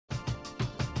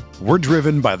We're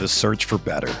driven by the search for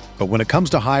better. But when it comes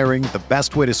to hiring, the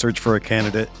best way to search for a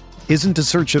candidate isn't to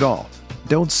search at all.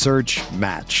 Don't search,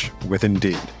 match with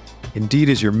Indeed. Indeed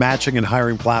is your matching and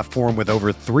hiring platform with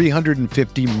over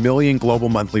 350 million global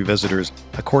monthly visitors,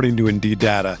 according to Indeed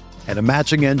data, and a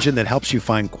matching engine that helps you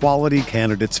find quality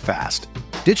candidates fast.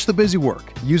 Ditch the busy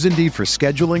work. Use Indeed for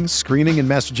scheduling, screening, and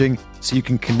messaging so you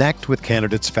can connect with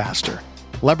candidates faster.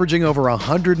 Leveraging over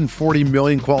 140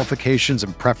 million qualifications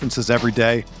and preferences every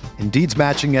day, Indeed's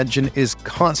matching engine is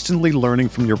constantly learning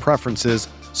from your preferences,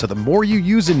 so the more you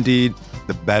use Indeed,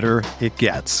 the better it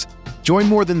gets. Join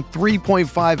more than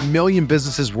 3.5 million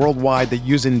businesses worldwide that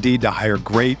use Indeed to hire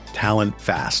great talent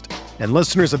fast. And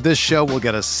listeners of this show will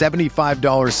get a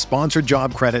 $75 sponsored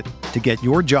job credit to get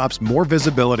your jobs more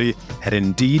visibility at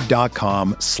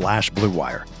Indeed.com/Blue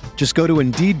Wire. Just go to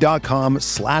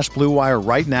Indeed.com/Blue Wire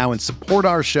right now and support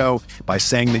our show by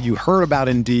saying that you heard about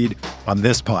Indeed on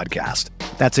this podcast.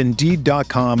 That's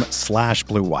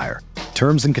Indeed.com/Blue Wire.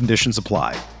 Terms and conditions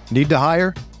apply. Need to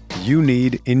hire? You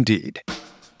need Indeed.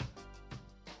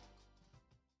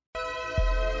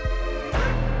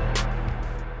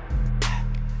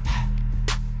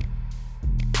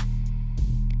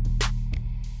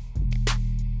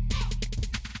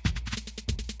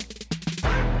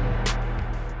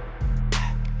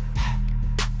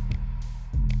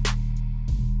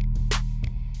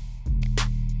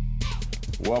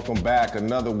 Welcome back.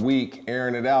 Another week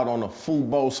airing it out on the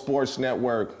Fubo Sports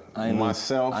Network. I ain't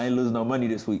losing no money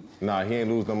this week. Nah, he ain't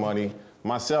lose no money.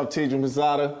 Myself, TJ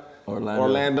Mazzata,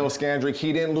 Orlando Scandrick.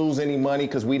 He didn't lose any money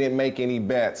because we didn't make any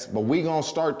bets. But we gonna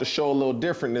start the show a little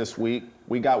different this week.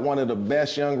 We got one of the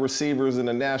best young receivers in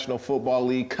the National Football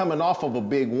League coming off of a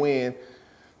big win,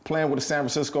 playing with the San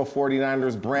Francisco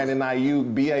 49ers, Brandon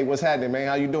Aiyuk. BA, what's happening, man?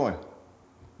 How you doing?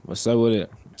 What's up with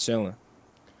it? Chilling.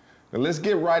 Now let's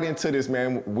get right into this,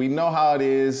 man. We know how it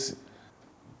is.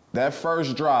 That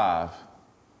first drive,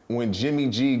 when Jimmy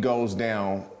G goes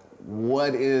down,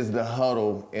 what is the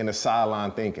huddle in the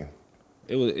sideline thinking?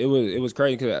 It was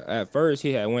crazy because at first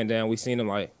he had went down. We seen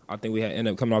him I think we had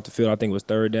ended up coming off the field. I think it was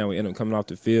third down. We ended up coming off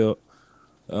the field,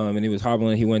 and he was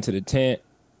hobbling. He went to the tent,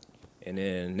 and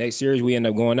then next series we ended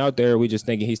up going out there. We just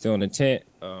thinking he's still in the tent,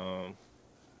 and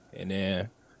then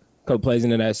a couple plays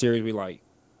into that series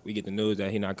we get the news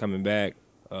that he's not coming back.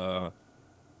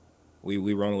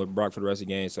 We rolling with Brock for the rest of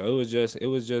the game. So it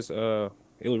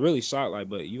was really shot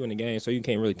but you in the game, so you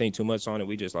can't really think too much on it.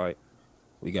 We just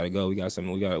we gotta go. We got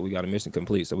a mission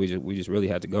complete. So we just really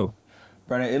had to go.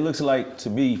 Brandon, it looks like to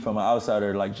me from an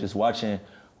outsider, just watching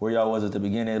where y'all was at the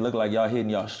beginning, it looked like y'all hitting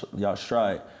y'all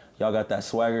stride. Y'all got that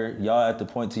swagger. Y'all at the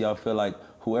point to y'all feel like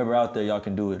whoever out there, y'all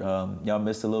can do it. Y'all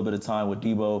missed a little bit of time with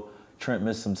Debo. Trent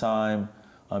missed some time.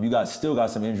 You guys still got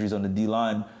some injuries on the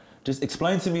D-line. Just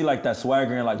explain to me that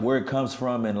swagger and where it comes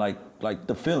from and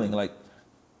the feeling.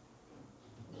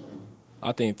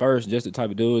 I think first, just the type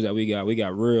of dudes that we got. We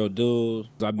got real dudes.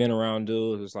 I've been around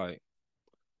dudes. It's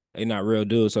they not real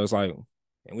dudes. So it's and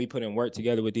we put in work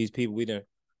together with these people. We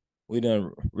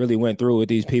done really went through with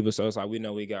these people. So it's we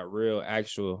know we got real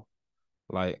actual,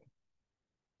 I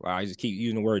just keep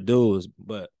using the word dudes,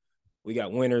 but we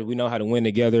got winners. We know how to win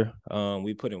together.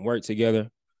 We put in work together.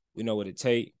 We know what it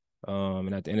takes.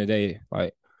 And at the end of the day,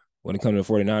 when it comes to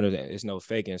the 49ers, it's no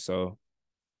faking. So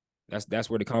that's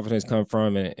where the confidence comes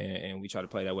from, and we try to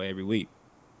play that way every week.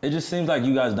 It just seems like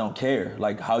you guys don't care,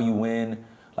 how you win,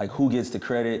 who gets the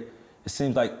credit. It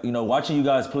seems watching you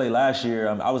guys play last year,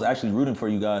 I was actually rooting for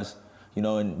you guys,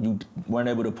 and you weren't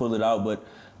able to pull it out. But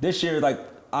this year,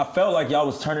 I felt like y'all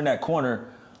was turning that corner,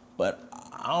 but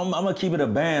I'm going to keep it a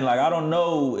band. I don't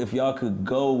know if y'all could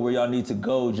go where y'all need to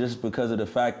go just because of the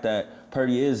fact that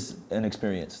Purdy is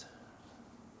inexperienced.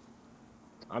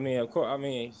 I mean, of course. I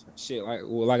mean, shit. Here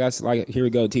we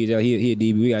go, TJ. He a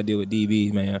DB. We gotta deal with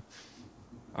DBs, man.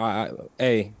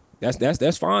 Hey,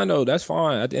 that's fine though. That's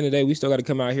fine. At the end of the day, we still got to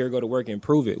come out here, go to work, and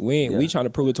prove it. We trying to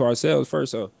prove it to ourselves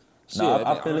first. So, shit. No,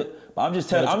 I feel it. But I'm just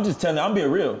telling. I'm being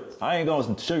real. I ain't going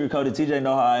sugarcoat it. TJ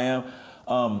know how I am.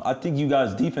 I think you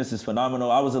guys' defense is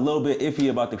phenomenal. I was a little bit iffy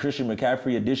about the Christian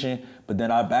McCaffrey addition, but then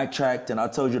I backtracked and I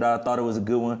told you that I thought it was a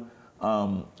good one.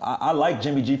 I like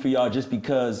Jimmy G for y'all just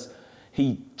because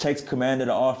he takes command of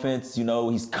the offense.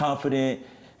 He's confident.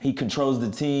 He controls the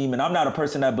team. And I'm not a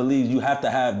person that believes you have to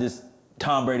have this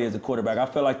Tom Brady as a quarterback. I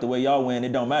feel like the way y'all win,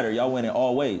 it don't matter. Y'all win in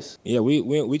all ways. Yeah,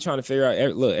 we trying to figure out,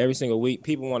 every single week,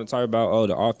 people want to talk about,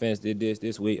 the offense did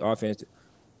this week, offense.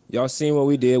 Y'all seen what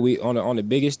we did. We on the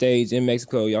biggest stage in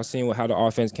Mexico. Y'all seen how the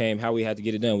offense came, how we had to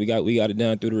get it done. We got it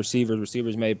done through the receivers.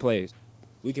 Receivers made plays.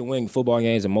 We can win football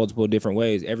games in multiple different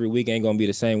ways. Every week ain't gonna be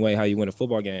the same way how you win a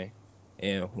football game.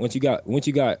 And once you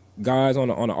got guys on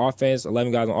the offense,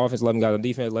 11 guys on offense, 11 guys on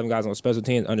defense, 11 guys on special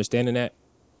teams, understanding that,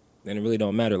 then it really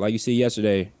don't matter. Like you see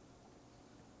yesterday,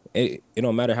 it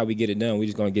don't matter how we get it done. We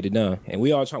just gonna get it done. And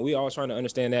we all trying to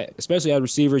understand that, especially as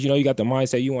receivers. You know, you got the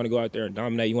mindset you want to go out there and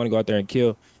dominate. You want to go out there and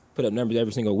kill, put up numbers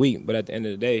every single week. But at the end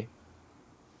of the day,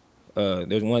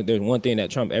 there's one thing that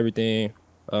trumps everything.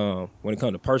 When it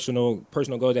comes to personal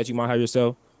goals that you might have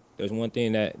yourself, there's one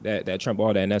thing that trump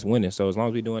all that, and that's winning. So as long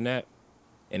as we're doing that,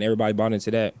 and everybody bought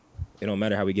into that, it don't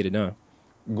matter how we get it done.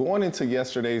 Going into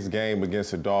yesterday's game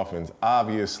against the Dolphins,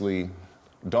 obviously,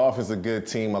 Dolphins a good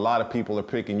team. A lot of people are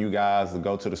picking you guys to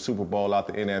go to the Super Bowl out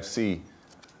the NFC.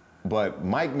 But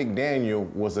Mike McDaniel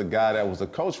was a guy that was a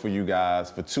coach for you guys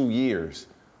for 2 years.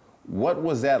 What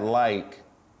was that like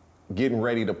getting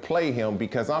ready to play him?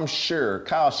 Because I'm sure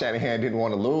Kyle Shanahan didn't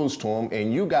want to lose to him,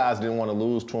 and you guys didn't want to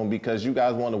lose to him because you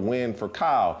guys want to win for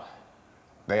Kyle.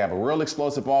 They have a real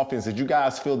explosive offense. Did you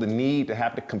guys feel the need to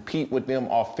have to compete with them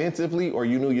offensively, or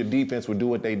you knew your defense would do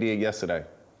what they did yesterday?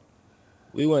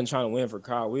 We wasn't trying to win for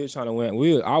Kyle. We were trying to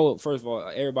win. First of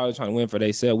all, everybody was trying to win for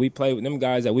themselves. We played with them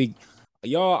guys that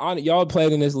y'all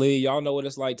played in this league. Y'all know what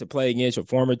it's like to play against your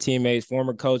former teammates,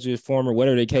 former coaches, former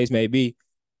whatever the case may be.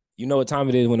 You know what time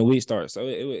it is when the week starts. So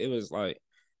it was like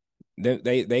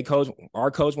they coach.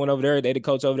 Our coach went over there. They the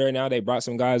coach over there now. They brought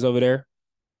some guys over there.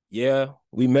 Yeah,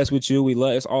 we mess with you. We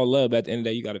love. It's all love. But at the end of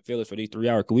the day, you got to feel us for these 3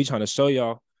 hours. Cause we trying to show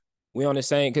y'all we on the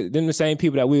same. Cause them the same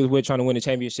people that we was with trying to win the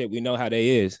championship. We know how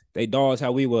they is. They dogs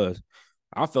how we was.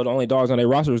 I felt the only dogs on their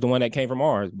roster was the one that came from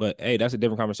ours. But hey, that's a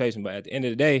different conversation. But at the end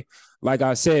of the day, like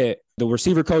I said, the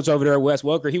receiver coach over there, Wes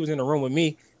Welker, he was in the room with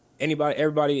me.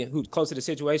 Everybody who's close to the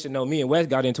situation know me and Wes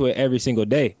got into it every single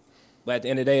day. But at the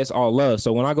end of the day, it's all love.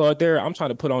 So when I go out there, I'm trying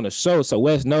to put on a show so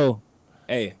Wes know,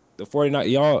 hey, the 49,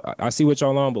 y'all, I see what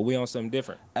y'all on, but we on something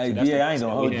different. Hey, so BA, I ain't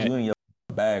gonna hold you in your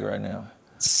bag right now.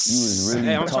 You was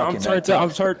really I'm turned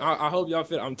up. I hope y'all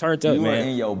feel I'm turned up, you man.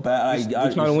 You in your bag.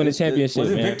 I'm trying to win the championship,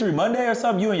 was it man. Victory Monday or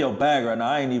something? You in your bag right now.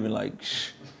 I ain't even like,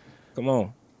 shh. Come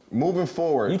on. Moving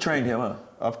forward. You trained him, huh?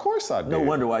 Of course I did. No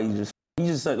wonder why you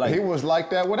just said like. He was like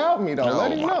that without me, though.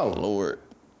 Let him know. Lord.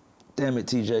 Damn it,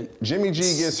 TJ. Jimmy G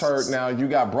gets hurt now. You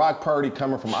got Brock Purdy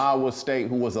coming from Iowa State,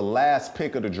 who was the last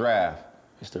pick of the draft.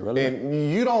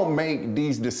 And you don't make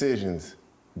these decisions.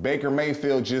 Baker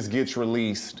Mayfield just gets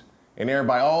released, and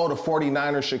everybody, the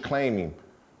 49ers should claim him.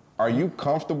 Are you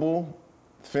comfortable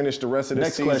finish the rest of the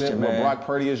season with Brock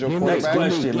Purdy as your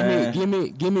quarterback?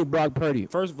 Give me Brock Purdy.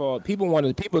 First of all, people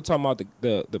talking about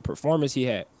the performance he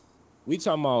had. We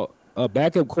talking about a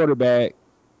backup quarterback.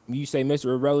 You say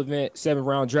Mr. Irrelevant,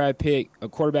 7th-round draft pick, a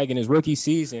quarterback in his rookie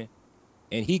season.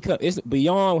 And it's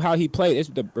beyond how he played. It's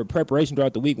the preparation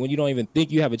throughout the week when you don't even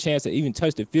think you have a chance to even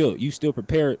touch the field. You still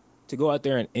prepared to go out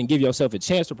there and give yourself a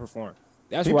chance to perform.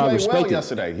 That's why I respect it. He played well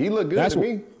yesterday. He looked good to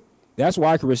me. That's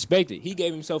why I can respect it. He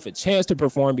gave himself a chance to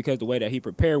perform because the way that he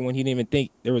prepared when he didn't even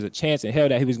think there was a chance in hell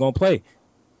that he was going to play.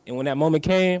 And when that moment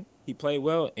came, he played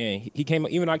well. And he came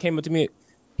up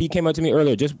to me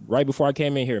earlier, just right before I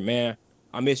came in here, man,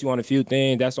 I miss you on a few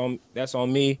things. That's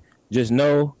on me. Just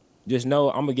know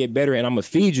I'm gonna get better and I'm gonna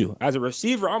feed you. As a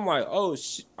receiver, I'm like,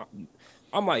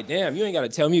 I'm like, damn, you ain't gotta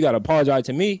tell me, you gotta apologize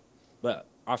to me. But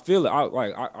I feel it.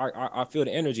 I feel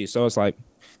the energy. So it's like,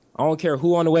 I don't care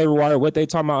who on the waiver wire, what they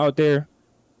talking about out there.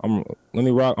 I'm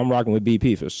rocking with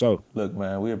BP for sure. Look,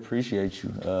 man, we appreciate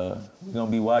you. We're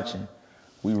gonna be watching.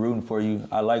 We rooting for you.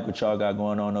 I like what y'all got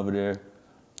going on over there.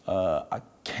 Not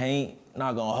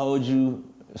gonna hold you.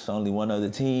 It's only one other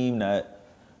team that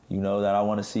I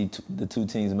want to see the two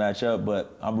teams match up,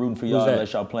 but I'm rooting for y'all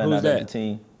unless y'all playing that other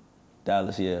team.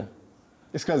 Dallas, yeah.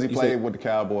 It's because he played with the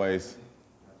Cowboys.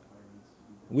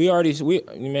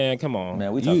 Man, come on.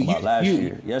 Man, we talking about last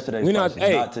year. Yesterday's price is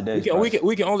not today's price.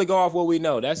 We can only go off what we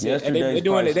know. That's it. And they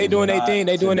doing their thing.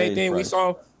 They doing their thing. We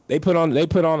saw they put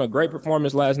on a great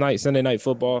performance last night, Sunday Night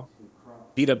Football.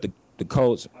 Beat up the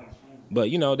Colts. But,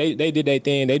 they did their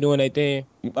thing. They doing their thing.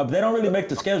 But they don't really make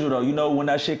the schedule, though. When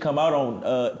that shit come out on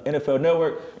NFL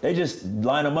Network, they just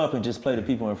line them up and just play the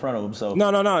people in front of them. So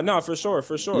No, for sure. It's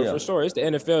the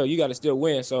NFL. You got to still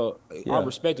win. So I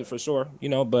respect it for sure,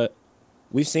 but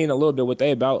we've seen a little bit what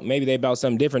they about. Maybe they about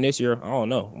something different this year. I don't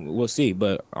know. We'll see.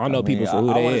 But I know people for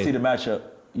who they is. I want to see the matchup,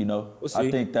 We'll see. I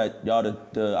think that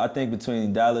y'all, I think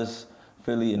between Dallas,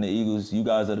 Philly, and the Eagles, you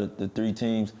guys are the three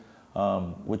teams.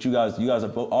 What you guys are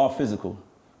all physical.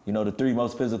 The three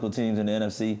most physical teams in the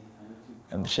NFC.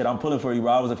 And shit, I'm pulling for you,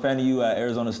 bro. I was a fan of you at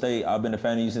Arizona State. I've been a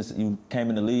fan of you since you came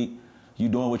in the league. You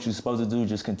doing what you're supposed to do.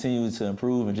 Just continue to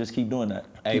improve and just keep doing that.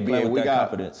 Keep playing with that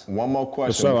confidence. One more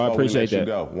question before we let you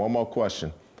go. One more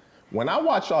question. When I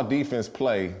watch y'all defense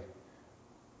play,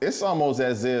 It's almost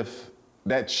as if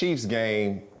that Chiefs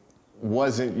game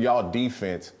wasn't y'all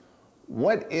defense.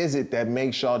 What is it that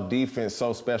makes y'all defense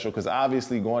so special? Because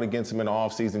obviously going against them in the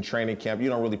offseason training camp, you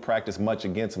don't really practice much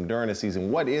against them during the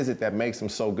season. What is it that makes them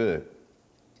so good?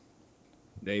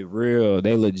 They real.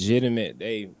 They legitimate.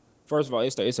 First of all,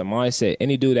 it's a mindset.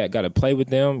 Any dude that got to play with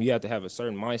them, you have to have a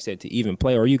certain mindset to even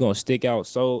play, or you gonna stick out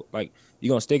you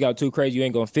gonna stick out too crazy. You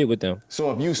ain't gonna fit with them.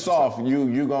 So if you soft,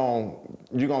 you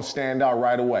gonna stand out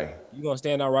right away. You gonna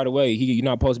stand out right away. You're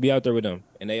not supposed to be out there with them.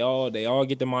 And they all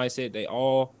get the mindset. They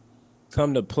all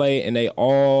come to play, and they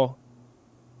all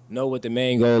know what the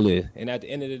main goal is. And at the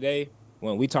end of the day,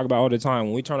 when we talk about all the time,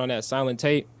 when we turn on that silent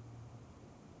tape,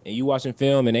 and you watching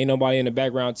film and ain't nobody in the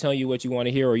background telling you what you want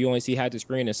to hear, or you only see half the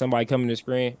screen and somebody coming to the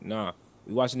screen. Nah,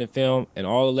 we watching the film and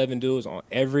all 11 dudes on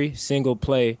every single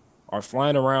play are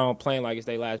flying around playing like it's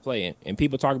their last play. And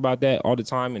people talk about that all the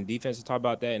time, and defenses talk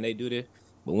about that, and they do this.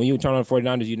 But when you turn on the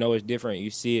 49ers, you know it's different.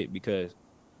 You see it because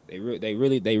they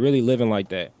really living like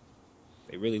that.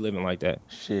 They really living like that.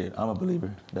 Shit, I'm a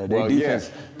believer. They defense,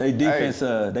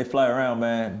 they fly around,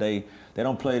 man. They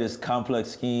don't play this complex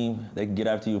scheme. They can get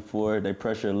after you for it. They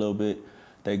pressure a little bit.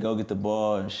 They go get the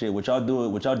ball and shit. What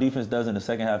y'all defense does in the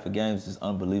second half of games is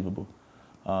unbelievable.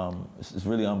 It's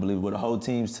really unbelievable. The whole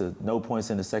team's to no points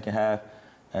in the second half.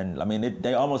 And I mean,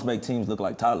 they almost make teams look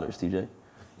like toddlers, TJ.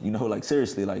 You know, like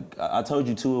seriously, like I told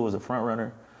you Tua was a front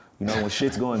runner. You know, when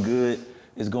shit's going good,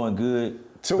 it's going good.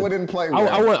 Tua didn't play well.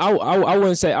 I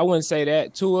wouldn't say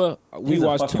that. Tua, we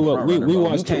watched Tua. We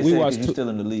watched Tua. He's still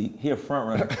in the league. He a front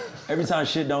runner. Every time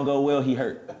shit don't go well, he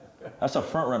hurt. That's a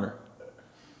front runner.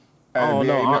 Oh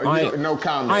no, no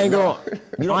comment. I ain't gonna.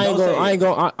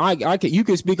 You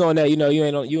can speak on that. You know, you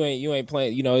ain't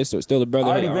playing. You know, it's still a brother.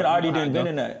 I already been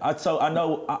in that. I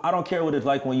know. I don't care what it's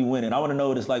like when you winning. I want to know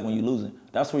what it's like when you losing.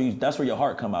 That's where your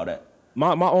heart come out at.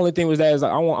 My only thing was that is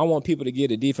like, I want people to give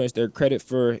the defense their credit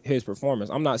for his performance.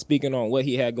 I'm not speaking on what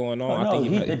he had going on. I think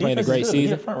he playing a great season.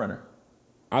 He's a front runner.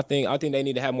 I think they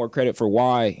need to have more credit for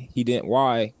why he didn't.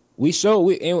 Why we showed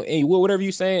and whatever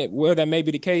you saying, whether that may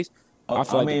be the case. I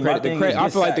feel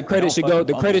like the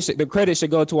credit should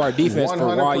go to our defense 100%.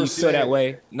 For why you feel that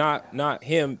way, not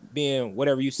him being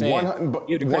whatever you saying.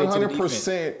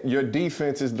 100%, your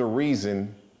defense is the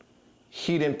reason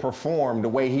he didn't perform the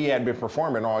way he had been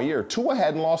performing all year. Tua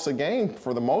hadn't lost a game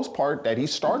for the most part that he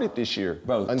started this year,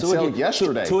 until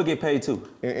yesterday. Tua get paid too.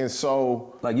 And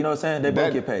so, like, you know what I'm saying? They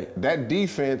both get paid. That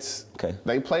defense,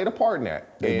 they played a part in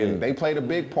that. They played a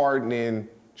big part in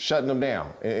shutting them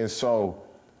down. And so,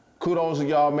 kudos to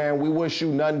y'all, man. We wish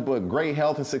you nothing but great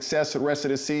health and success for the rest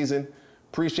of the season.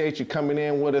 Appreciate you coming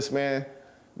in with us, man.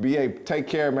 BA, take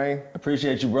care, man.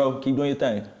 Appreciate you, bro. Keep doing your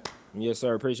thing. Yes,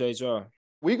 sir. Appreciate y'all.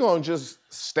 We're going to just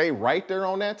stay right there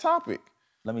on that topic.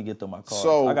 Let me get through my cards.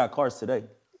 So, I got cards today.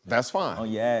 That's fine. On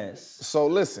your ass. So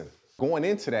listen, going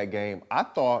into that game,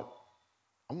 I'm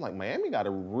like, Miami got a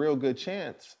real good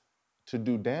chance to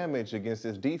do damage against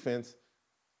this defense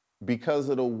because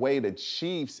of the way the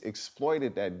Chiefs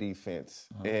exploited that defense.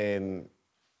 And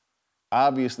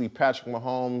obviously Patrick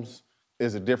Mahomes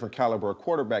is a different caliber of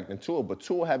quarterback than Tua, but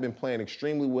Tua have been playing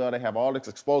extremely well. They have all this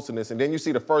explosiveness. And then you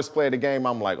see the first play of the game,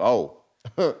 I'm like, oh,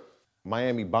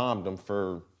 Miami bombed them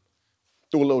through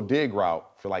a little dig route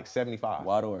for like 75.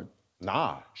 Waddle?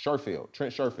 Nah, Trent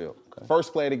Sherfield. Okay.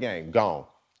 First play of the game, gone.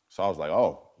 So I was like,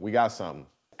 oh, we got something.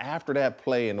 After that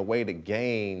play and the way the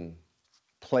game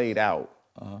played out,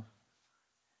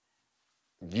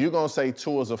 you're going to say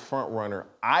Tua's a front runner.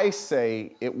 I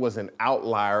say it was an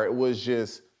outlier. It was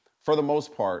just, for the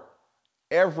most part,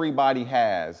 everybody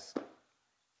has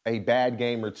a bad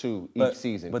game or two each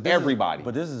season. Everybody.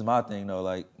 But this is my thing, though.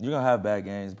 Like, you're going to have bad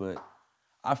games, but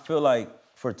I feel like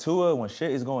for Tua, when shit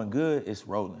is going good, it's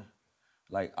rolling.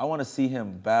 Like, I want to see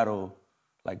him battle.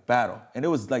 And it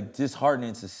was, like,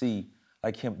 disheartening to see,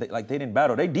 like, they didn't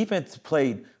battle. Their defense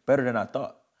played better than I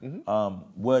thought.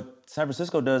 What San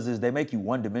Francisco does is they make you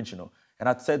one-dimensional. And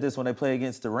I said this when they play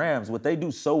against the Rams. What they do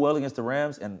so well against the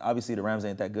Rams, and obviously the Rams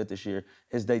ain't that good this year,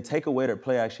 is they take away their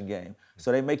play-action game.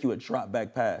 So they make you a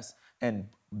drop-back pass. And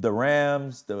the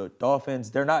Rams, the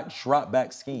Dolphins, they're not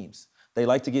drop-back schemes. They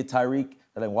like to get Tyreek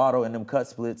and Waddle in them cut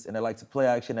splits, and they like to play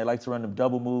action. They like to run them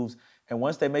double moves. And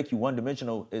once they make you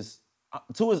one-dimensional,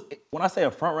 Tua's, when I say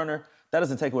a front runner, that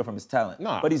doesn't take away from his talent.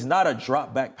 Nah. But he's not a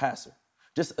drop-back passer.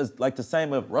 Just as like the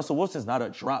same of Russell Wilson's not a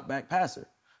drop-back passer.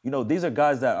 You know, these are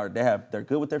guys that they're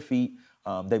good with their feet.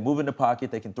 They move in the pocket.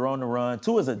 They can throw on the run.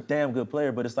 Tua's a damn good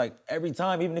player, but it's like every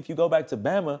time, even if you go back to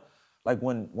Bama, like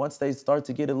once they start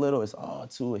to get a little, it's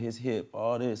Tua, his hip,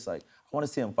 all this. Like, I want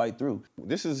to see him fight through.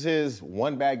 This is his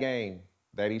one bad game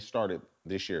that he started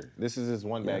this year. This is his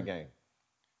one bad game.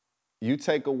 you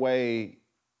take away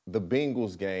the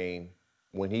Bengals game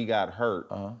when he got hurt.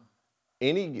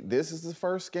 This is the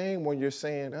first game when you're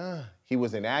saying, he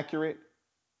was inaccurate.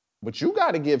 But you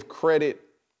got to give credit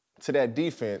to that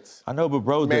defense. I know, but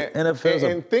bro, man, the NFL's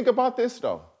and think about this,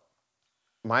 though.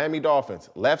 Miami Dolphins,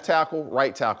 left tackle,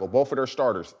 right tackle, both of their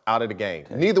starters out of the game.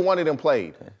 Okay. Neither one of them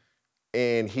played. Okay.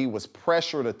 And he was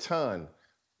pressured a ton.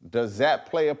 Does that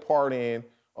play a part in,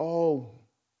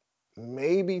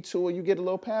 maybe, Tua, you get a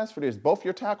little pass for this? Both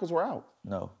your tackles were out.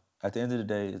 No. At the end of the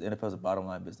day, the NFL's a bottom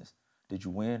line business. Did you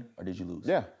win or did you lose?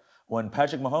 Yeah. When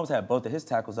Patrick Mahomes had both of his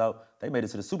tackles out, they made it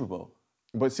to the Super Bowl.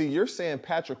 But see, you're saying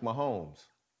Patrick Mahomes.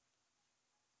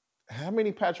 How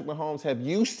many Patrick Mahomes have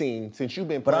you seen since you've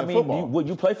been playing football? But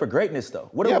you play for greatness,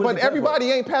 though. But everybody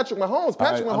ain't Patrick Mahomes.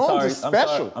 Patrick Mahomes is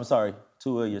special. I'm sorry.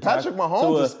 Patrick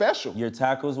Mahomes is special. Your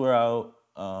tackles were out.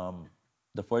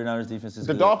 The 49ers defense is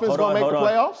good. The Dolphins going to make the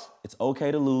playoffs? It's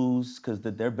okay to lose because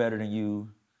they're better than you.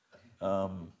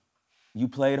 You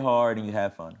played hard and you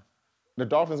had fun. The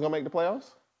Dolphins going to make the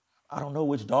playoffs? I don't know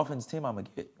which Dolphins team I'm going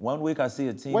to get. 1 week I see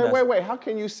a team Wait. How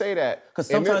can you say that? Because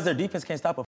sometimes their defense can't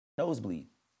stop a nosebleed.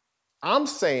 I'm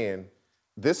saying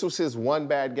this was his one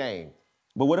bad game.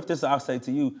 But what if I'll say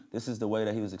to you, this is the way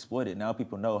that he was exploited. Now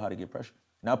people know how to get pressure.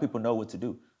 Now people know what to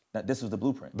do. Now, this was the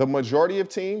blueprint. The majority of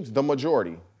teams,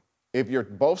 if you're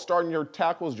both starting your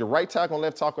tackles, your right tackle and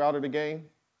left tackle out of the game,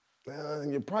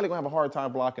 you're probably going to have a hard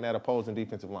time blocking that opposing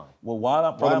defensive line. Well, why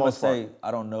I'm going to say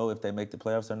I don't know if they make the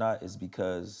playoffs or not is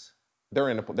because they're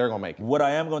going to make it. What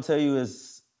I am going to tell you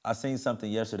is I seen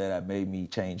something yesterday that made me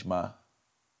change my,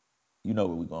 you know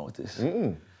where we're going with this.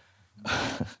 Who?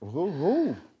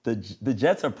 The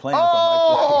Jets are playing for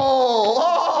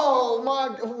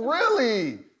Mike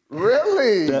White.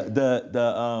 Really?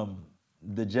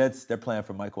 The Jets, they're playing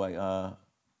for Mike White.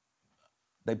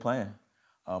 They playing.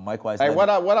 Mike White's. Hey, what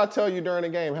I tell you during the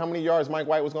game? How many yards Mike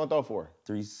White was going to throw for?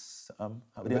 How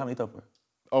many throw for?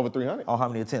 Over 300. Oh, how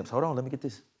many attempts? Hold on, let me get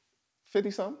this.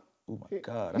 50-something. Oh my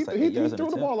God, He threw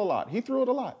the ball a lot. He threw it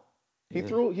a lot. He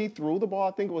threw the ball.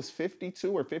 I think it was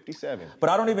 52 or 57. But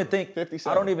I don't even think 57.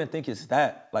 I don't even think it's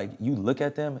that. Like you look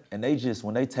at them and they just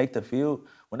when they take the field,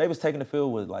 when they was taking the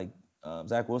field with like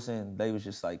Zach Wilson, they was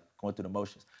just like going through the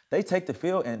motions. They take the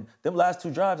field and them last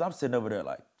 2 drives, I'm sitting over there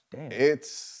like, damn.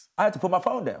 I had to put my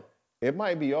phone down. It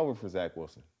might be over for Zach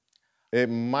Wilson.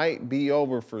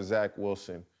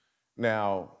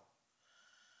 Now,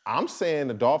 I'm saying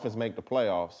the Dolphins make the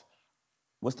playoffs.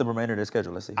 What's the remainder of their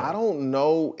schedule? Let's see. I don't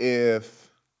know if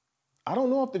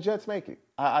the Jets make it.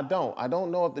 I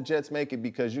don't know if the Jets make it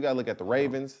because you got to look at the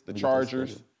Ravens, the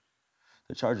Chargers.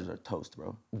 The Chargers are toast,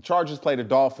 bro. The Chargers play the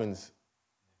Dolphins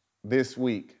this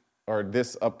week or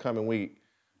this upcoming week.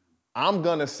 I'm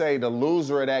going to say the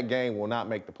loser of that game will not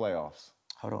make the playoffs.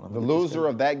 Hold on. The loser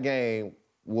of that game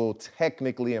will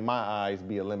technically, in my eyes,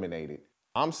 be eliminated.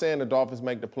 I'm saying the Dolphins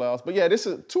make the playoffs. But yeah,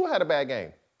 Tua had a bad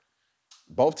game.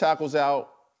 Both tackles out.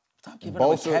 Stop giving them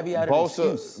a caveated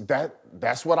excuse.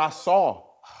 That's what I saw.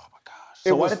 Oh, my gosh.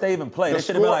 So why did they even play? They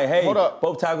should have been like, hey,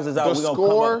 both tackles is out. We're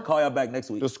going to call y'all back next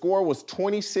week. The score was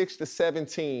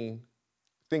 26-17. I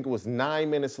think it was 9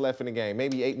 minutes left in the game,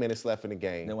 maybe 8 minutes left in the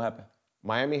game. Then what happened?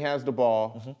 Miami has the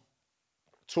ball. Mm-hmm.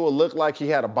 Tua looked like he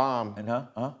had a bomb. And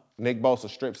Nick Bosa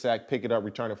strip sack, pick it up,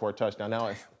 return it for a touchdown.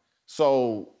 And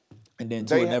then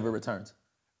Tua never returns.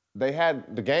 They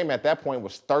had the game at that point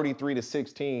was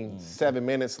 33-16, 7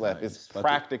 minutes left. Right, it's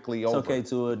practically over. It's okay,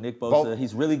 Tua. Nick Bosa,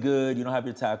 he's really good. You don't have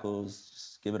your tackles.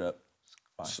 Just give it up.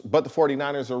 Fine. But the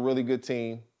 49ers are a really good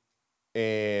team.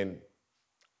 And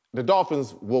the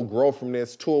Dolphins will grow from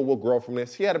this. Tua will grow from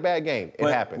this. He had a bad game. It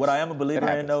happens. What I am a believer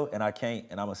in, though, and I'm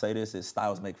going to say this, is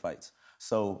styles make fights.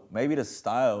 So maybe the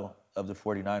style of the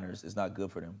 49ers is not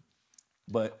good for them.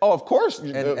 But of course.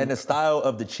 And the style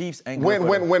of the Chiefs ain't good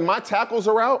for them. When my tackles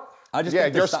are out, I just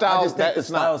think the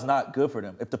style's not good for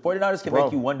them. If the 49ers can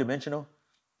make you one-dimensional,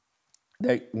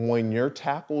 when your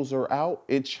tackles are out,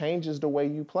 it changes the way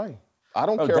you play. I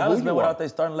don't care Dallas who you are. been without their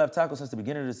starting left tackle since the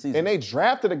beginning of the season. And they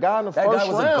drafted a guy in the first round. That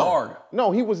guy was a guard.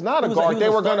 No, he was not a guard. They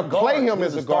were going to play him as a guard. He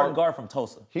was a starting guard from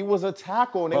Tulsa. He was a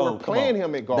tackle, and they were playing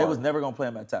him at guard. They was never going to play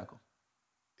him at tackle.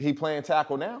 He playing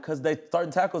tackle now? Because they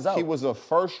starting tackles out. He was a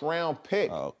first-round pick.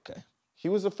 Oh, okay. He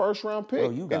was a first-round pick. Bro,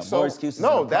 you got more excuses.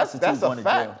 No, that's a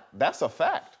fact. That's a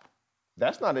fact.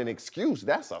 That's not an excuse.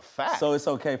 That's a fact. So it's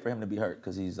okay for him to be hurt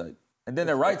because he's like. And then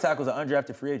their right tackle's an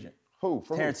undrafted free agent. Who?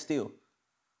 Terrence Steele.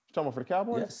 You talking about for the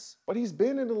Cowboys? Yes. But he's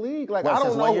been in the league. Like I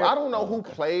don't know who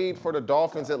played for the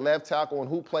Dolphins at left tackle and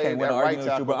who played at right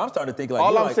tackle. Bro. I'm starting to think like.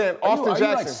 All I'm saying, Austin Jackson. Are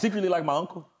you like secretly like my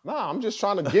uncle? Nah, I'm just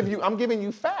trying to give you. I'm giving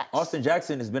you facts. Austin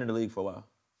Jackson has been in the league for a while.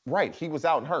 Right. He was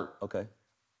out and hurt. Okay.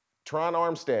 Teron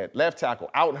Armstead, left tackle,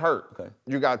 out hurt. Okay.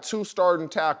 You got 2 starting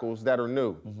tackles that are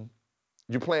new. Mm-hmm.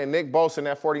 You're playing Nick Bosa in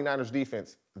that 49ers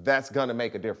defense. That's going to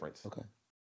make a difference. Okay.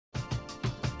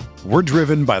 We're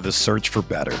driven by the search for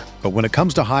better. But when it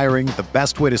comes to hiring, the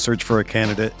best way to search for a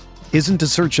candidate isn't to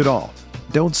search at all.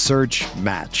 Don't search,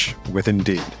 match with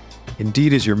Indeed.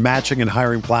 Indeed is your matching and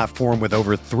hiring platform with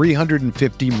over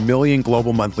 350 million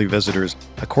global monthly visitors,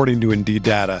 according to Indeed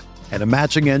data, and a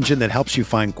matching engine that helps you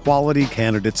find quality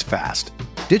candidates fast.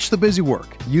 Ditch the busy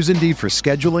work. Use Indeed for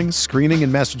scheduling, screening,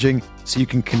 and messaging so you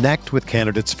can connect with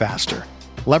candidates faster.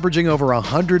 Leveraging over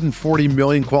 140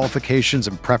 million qualifications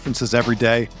and preferences every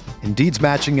day, Indeed's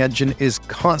matching engine is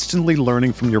constantly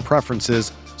learning from your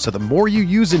preferences, so the more you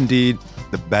use Indeed,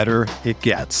 the better it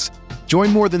gets.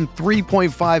 Join more than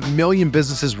 3.5 million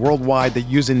businesses worldwide that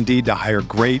use Indeed to hire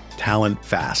great talent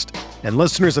fast. And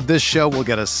listeners of this show will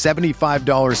get a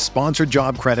 $75 sponsored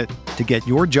job credit to get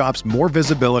your jobs more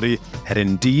visibility at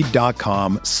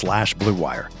Indeed.com/Blue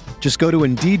Wire. Just go to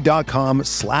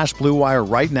Indeed.com/Blue Wire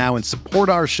right now and support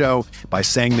our show by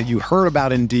saying that you heard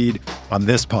about Indeed on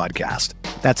this podcast.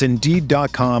 That's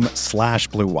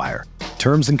Indeed.com/Blue Wire.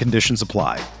 Terms and conditions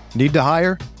apply. Need to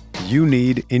hire? You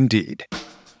need Indeed.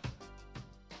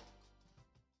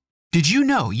 Did you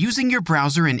know using your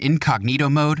browser in incognito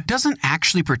mode doesn't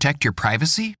actually protect your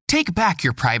privacy? Take back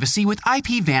your privacy with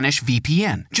IPVanish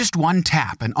VPN. Just one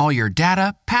tap and all your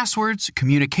data, passwords,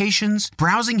 communications,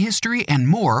 browsing history, and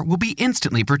more will be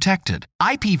instantly protected.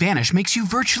 IPVanish makes you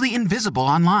virtually invisible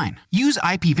online. Use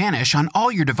IPVanish on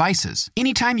all your devices,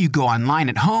 anytime you go online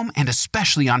at home and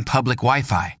especially on public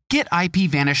Wi-Fi. Get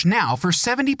IPVanish now for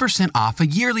 70% off a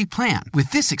yearly plan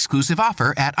with this exclusive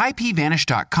offer at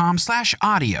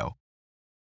IPVanish.com/audio.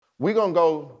 We're going to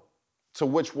go to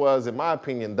which was, in my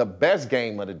opinion, the best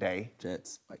game of the day.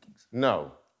 Jets, Vikings.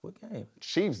 No. What game?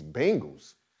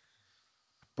 Chiefs-Bengals.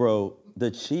 Bro,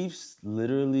 the Chiefs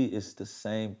literally is the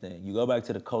same thing. You go back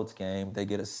to the Colts game, they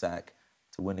get a sack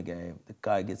to win the game. The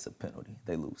guy gets a penalty.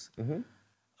 They lose. Mm-hmm.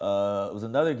 It was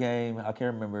another game, I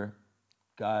can't remember.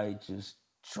 Guy just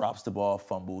drops the ball,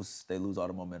 fumbles. They lose all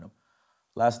the momentum.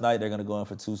 Last night, they're going to go in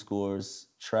for 2 scores.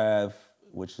 Trav,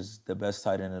 which is the best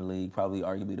tight end in the league, probably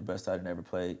arguably the best tight end ever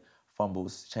played,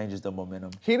 fumbles, changes the momentum.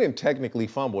 He didn't technically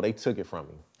fumble. They took it from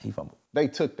him. He fumbled. They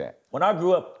took that. When I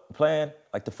grew up playing,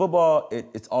 like the football,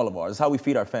 it's all of ours. It's how we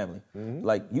feed our family. Mm-hmm.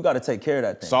 Like, you got to take care of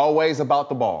that thing. It's always about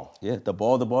the ball. Yeah, the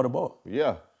ball.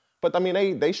 Yeah. But, I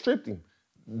mean, they stripped him.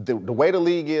 The way the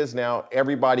league is now,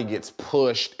 everybody gets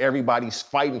pushed. Everybody's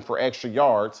fighting for extra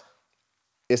yards.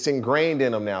 It's ingrained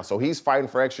in them now. So he's fighting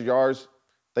for extra yards.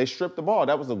 They stripped the ball.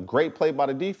 That was a great play by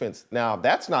the defense. Now,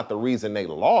 that's not the reason they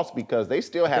lost because they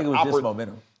still had just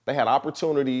momentum. They had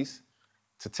opportunities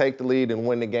to take the lead and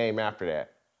win the game after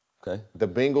that. Okay. The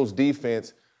Bengals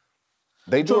defense,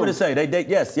 they do. What to say?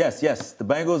 Yes. The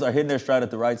Bengals are hitting their stride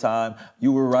at the right time.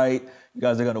 You were right. You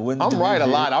guys are going to win the division. I'm right a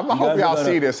lot. I hope y'all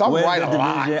see this. I'm right a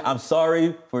lot. I'm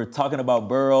sorry for talking about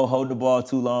Burrow holding the ball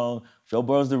too long. Joe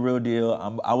Burrow's the real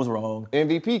deal. I was wrong.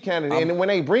 MVP candidate. And when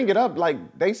they bring it up, like,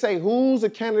 they say, who's a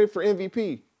candidate for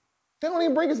MVP? They don't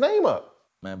even bring his name up.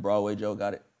 Man, Broadway Joe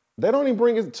got it. They don't even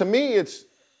bring it. To me, it's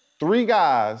 3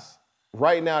 guys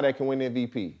right now that can win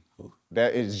MVP. Who?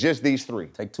 That is just these 3.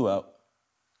 Take 2 out.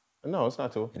 No, it's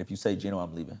not 2. And if you say Geno,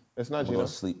 I'm leaving. It's not Geno. I'm going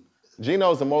to sleep.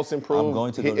 Geno's the most improved. I'm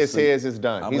going to go to It sleep. says it's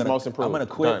done. He's most improved. I'm going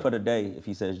to quit done. for the day if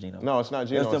he says Geno. No, it's not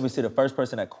Geno. Let me see the first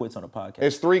person that quits on the podcast.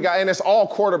 It's 3 guys, and it's all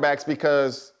quarterbacks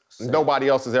because nobody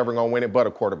else is ever going to win it but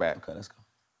a quarterback. Okay, let's go.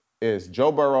 It's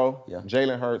Joe Burrow,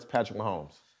 Jalen Hurts, Patrick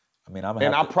Mahomes. I mean,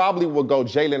 I probably would go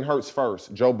Jalen Hurts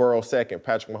first, Joe Burrow second,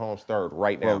 Patrick Mahomes third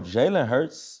right now. Bro, Jalen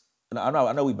Hurts, I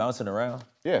know we bouncing around.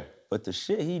 Yeah. But the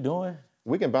shit he doing.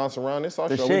 We can bounce around. This our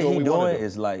show. The shit he doing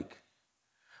is like,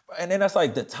 and then that's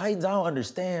like the Titans, I don't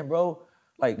understand, bro.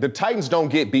 Like the Titans don't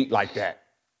get beat like that.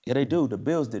 Yeah, they do. The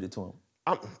Bills did it to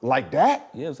them. Like that?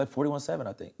 Yeah, it was like 41-7,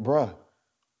 I think. Bruh,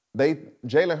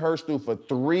 Jalen Hurts threw for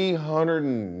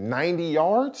 390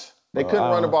 yards. They couldn't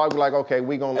run the ball. Be like, okay,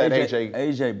 we gonna let AJ.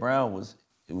 AJ Brown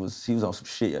he was on some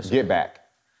shit yesterday. Get back.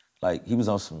 Like he was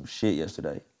on some shit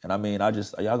yesterday. And I mean, y'all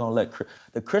gonna let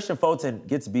the Christian Fulton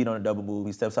gets beat on a double move.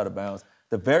 He steps out of bounds.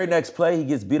 The very next play, he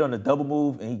gets beat on a double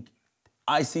move and he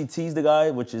ICTs the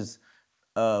guy, which is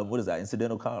what is that?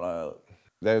 Incidental contact.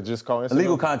 They're just calling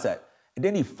illegal contact. And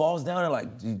then he falls down and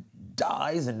like he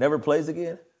dies and never plays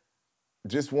again.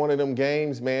 Just one of them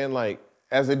games, man. Like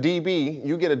as a DB,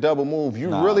 you get a double move. You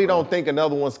really don't think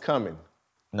another one's coming.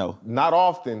 No. Not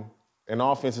often. An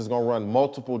offense is gonna run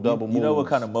multiple double moves. You know what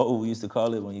kind of mode we used to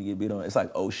call it when you get beat on? It's like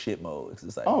oh shit mode.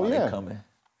 It's like they coming.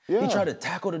 Yeah. He tried to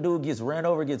tackle the dude, gets ran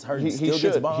over, gets hurt,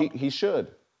 gets bombed. He should.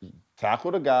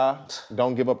 Tackle the guy,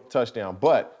 don't give up a touchdown.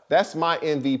 But that's my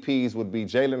MVPs would be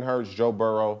Jalen Hurts, Joe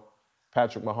Burrow,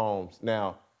 Patrick Mahomes.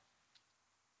 Now,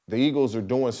 the Eagles are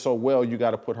doing so well, you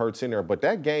got to put Hurts in there. But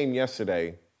that game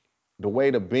yesterday, the way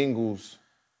the Bengals,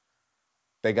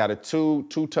 they got a two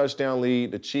touchdown lead.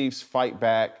 The Chiefs fight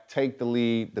back, take the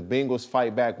lead. The Bengals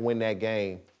fight back, win that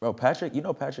game. Bro, Patrick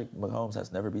Mahomes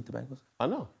has never beat the Bengals? I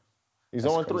know. He's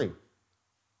That's 0-3.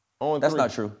 That's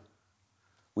not true.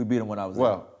 We beat him when I was there.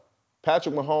 Well,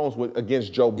 Patrick Mahomes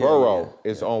against Joe Burrow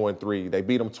is 0-3. They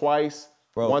beat him twice.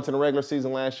 Bro, once in the regular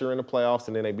season last year in the playoffs,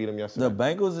 and then they beat him yesterday. The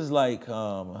Bengals is like,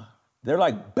 they're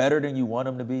like better than you want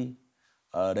them to be.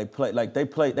 They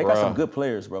got some good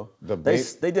players, bro.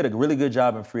 They did a really good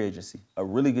job in free agency, a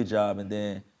really good job, and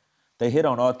then they hit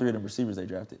on all three of them receivers they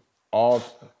drafted.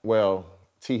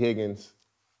 T. Higgins,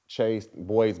 Chase,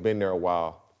 Boyd's been there a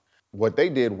while. What they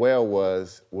did well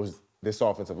was this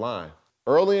offensive line.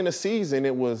 Early in the season,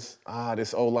 it was,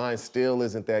 this O-line still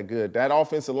isn't that good. That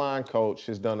offensive line coach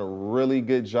has done a really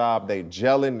good job. They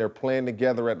gelling, they're playing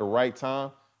together at the right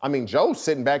time. I mean, Joe's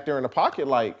sitting back there in the pocket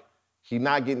like he's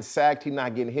not getting sacked, he's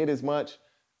not getting hit as much.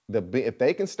 If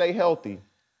they can stay healthy,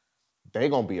 they're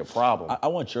going to be a problem. I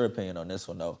want your opinion on this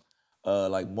one, though.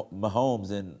 Like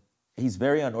Mahomes, and he's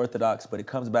very unorthodox, but it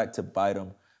comes back to bite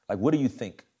him. Like, what do you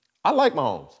think? I like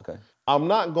Mahomes. Okay. I'm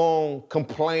not going to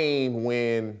complain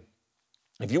when,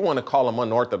 if you want to call him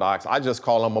unorthodox, I just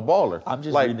call him a baller. I'm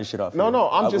just reading this shit off. No,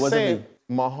 I'm just saying,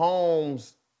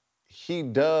 Mahomes, he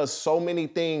does so many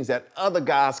things that other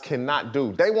guys cannot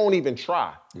do. They won't even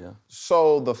try. Yeah.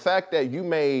 So the fact that you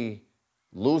may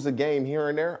lose a game here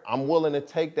and there, I'm willing to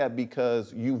take that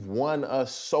because you've won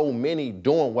us so many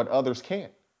doing what others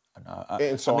can't. I'm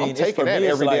taking that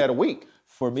every day of the week.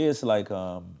 For me, it's like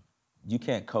you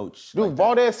can't coach. Dude, like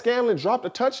Valdez-Scantling dropped a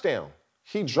touchdown.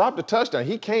 He dropped a touchdown.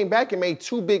 He came back and made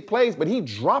 2 big plays, but he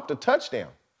dropped a touchdown.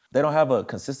 They don't have a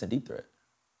consistent deep threat.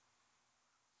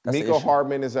 Nico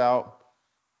Hardman is out.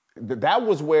 That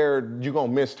was where you're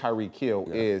going to miss Tyreek Hill,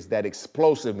 is that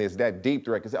explosiveness, that deep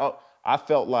threat. Because I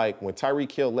felt like when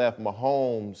Tyreek Hill left,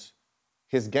 Mahomes,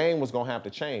 his game was going to have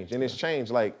to change. And it's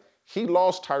changed. Like, he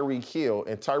lost Tyreek Hill,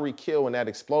 and Tyreek Hill and that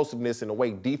explosiveness and the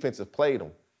way defensive played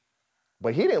him.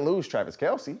 But he didn't lose Travis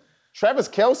Kelce. Travis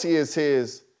Kelce is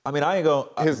his...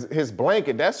 his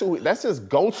blanket. That's his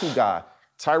go-to guy.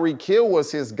 Tyreek Hill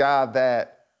was his guy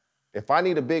that if I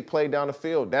need a big play down the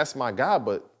field, that's my guy.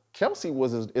 But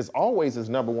Kelce is always his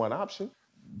number one option.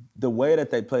 The way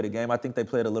that they play the game, I think they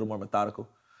played a little more methodical.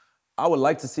 I would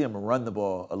like to see him run the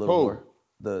ball a little more.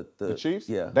 The Chiefs?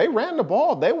 Yeah. They ran the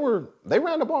ball. They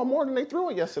ran the ball more than they threw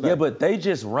it yesterday. Yeah, but they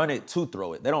just run it to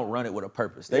throw it. They don't run it with a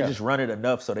purpose. They just run it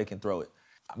enough so they can throw it.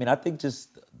 I mean, I think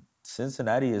just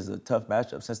Cincinnati is a tough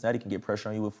matchup. Cincinnati can get pressure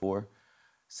on you with 4.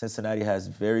 Cincinnati has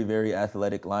very, very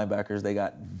athletic linebackers. They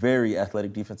got very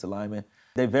athletic defensive linemen.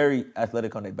 They're very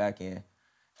athletic on their back end.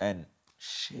 And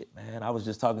shit, man, I was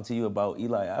just talking to you about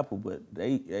Eli Apple, but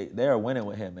they are winning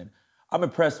with him. And I'm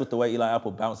impressed with the way Eli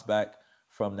Apple bounced back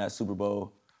from that Super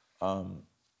Bowl.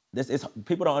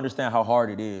 People don't understand how hard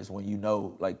it is when you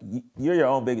know, like, you're your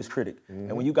own biggest critic. Mm-hmm.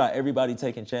 And when you got everybody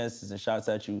taking chances and shots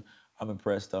at you, I'm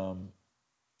impressed.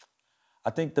 I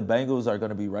think the Bengals are going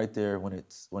to be right there when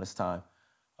it's time.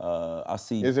 I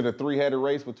see. Is it a 3-headed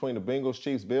race between the Bengals,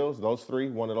 Chiefs, Bills? Those three,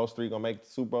 one of those three going to make the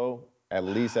Super Bowl? At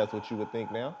least that's what you would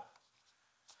think now.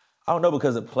 I don't know,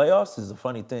 because the playoffs is a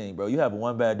funny thing, bro. You have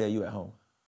one bad day, you at home.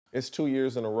 It's 2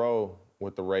 years in a row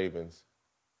with the Ravens,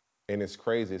 and it's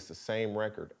crazy. It's the same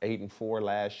record: 8-4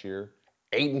 last year,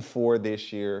 8-4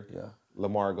 this year. Yeah.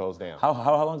 Lamar goes down. How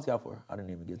long is he out for? I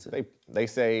didn't even get to it. They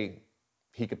say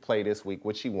he could play this week,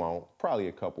 which he won't. Probably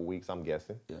a couple weeks, I'm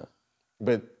guessing. Yeah.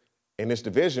 But in this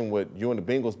division with you and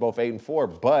the Bengals both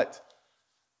 8-4, but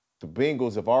the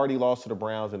Bengals have already lost to the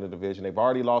Browns in the division. They've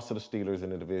already lost to the Steelers in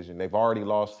the division. They've already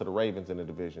lost to the Ravens in the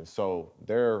division. So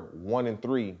they're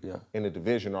 1-3 in the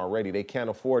division already. They can't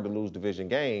afford to lose division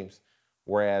games,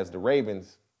 whereas the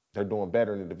Ravens, they're doing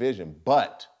better in the division.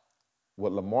 But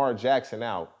with Lamar Jackson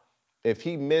out, if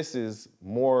he misses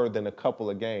more than a couple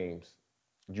of games,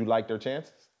 do you like their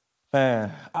chances? Man,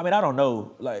 I mean, I don't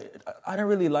know. Like,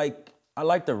 I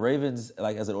like the Ravens,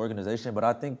 like, as an organization, but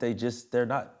I think they're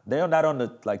not on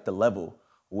the level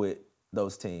with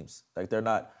those teams. Like, they're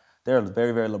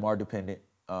very, very Lamar dependent.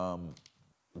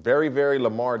 Very, very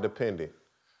Lamar dependent.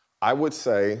 I would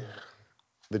say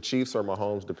the Chiefs are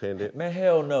Mahomes dependent. Man,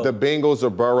 hell no. The Bengals are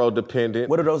Burrow dependent.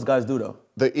 What do those guys do, though?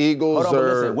 The Eagles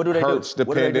are Hurts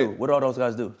dependent. What do all those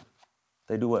guys do?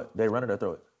 They do what? They run it or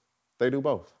throw it? They do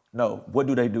both. No. What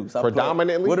do they do? Stop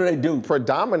Predominantly. What do they do?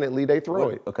 Predominantly, they throw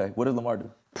it. Okay. What does Lamar do?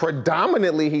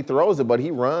 Predominantly, he throws it, but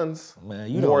he runs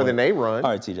more than they run.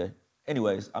 All right, TJ.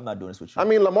 Anyways, I'm not doing this with you. I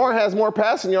mean, Lamar has more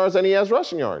passing yards than he has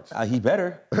rushing yards. He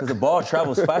better, because the ball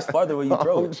travels farther when you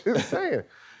throw it. I'm just saying.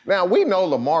 Now, we know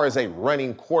Lamar is a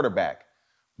running quarterback,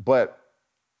 but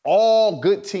all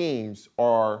good teams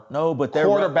are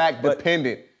quarterback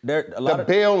dependent. The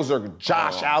Bills are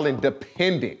Josh Allen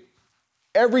dependent.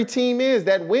 Every team is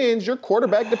that wins, you're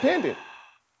quarterback dependent.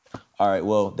 All right,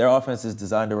 well, their offense is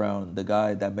designed around the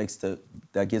guy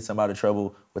that gets them out of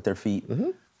trouble with their feet.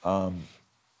 Mm-hmm.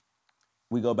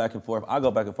 We go back and forth. I go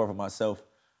back and forth with myself.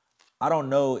 I don't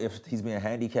know if he's being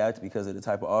handicapped because of the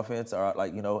type of offense, or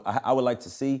I would like to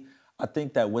see. I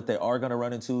think that what they are going to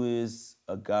run into is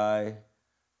a guy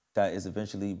that is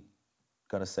eventually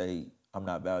going to say, I'm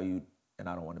not valued and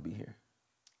I don't want to be here.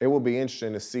 It will be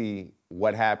interesting to see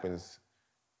what happens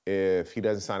if he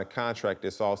doesn't sign a contract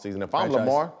this offseason. If I'm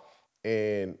Lamar,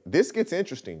 and this gets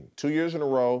interesting, 2 years in a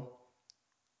row,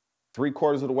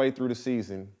 3/4 of the way through the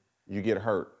season, you get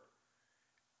hurt.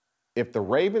 If the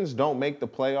Ravens don't make the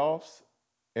playoffs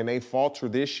and they falter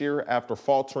this year after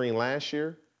faltering last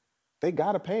year, they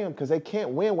got to pay him because they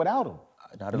can't win without him.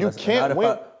 You can't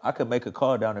win. I could make a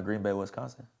call down to Green Bay,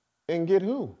 Wisconsin. And get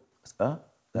who?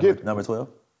 Number 12.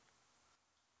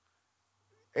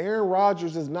 Aaron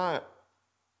Rodgers is not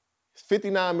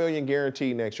 $59 million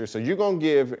guaranteed next year. So you're going to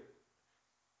give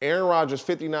Aaron Rodgers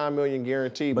 $59 million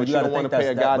guaranteed, but you don't want to pay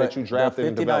a guy that you drafted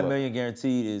and developed. $59 million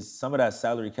guaranteed is some of that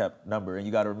salary cap number, and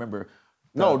you got to remember.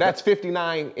 No, that's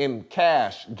 59 in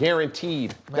cash,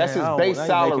 guaranteed. That's his base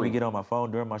salary. Making me get on my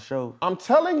phone during my show. I'm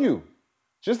telling you.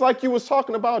 Just like you was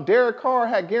talking about, Derek Carr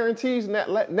had guarantees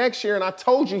next year, and I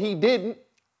told you he didn't.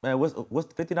 Man,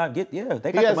 what's 59 get? Yeah,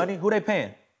 they got the money. Who they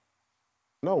paying?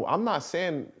 No, I'm not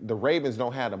saying the Ravens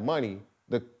don't have the money.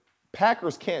 The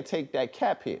Packers can't take that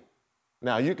cap hit.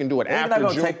 Now, you can do it after June. They're not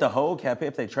going to take the whole cap hit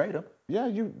if they trade him. Yeah,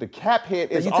 the cap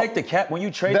hit is... You take the cap, when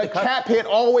you trade the cap hit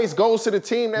always goes to the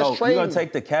team that's trading. You're going to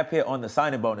take the cap hit on the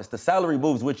signing bonus. The salary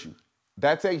moves with you.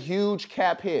 That's a huge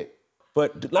cap hit.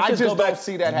 But I just don't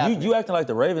see that happening. You acting like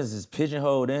the Ravens is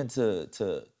pigeonholed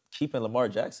into keeping Lamar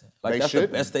Jackson. Like, that's the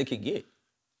best they can get.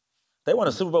 They won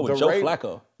a Super Bowl with Joe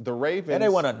Flacco. The Ravens... And they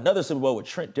won another Super Bowl with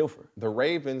Trent Dilfer. The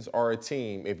Ravens are a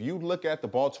team. If you look at the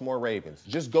Baltimore Ravens,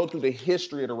 just go through the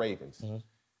history of the Ravens. Mm-hmm.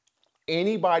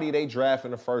 Anybody they draft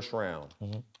in the first round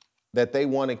that they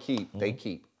want to keep, they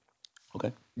keep.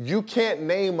 Okay. You can't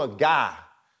name a guy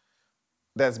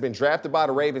that's been drafted by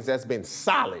the Ravens that's been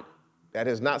solid that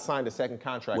has not signed a second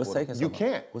contract with them. You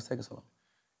can't. What's taking so long?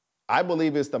 I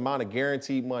believe it's the amount of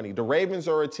guaranteed money. The Ravens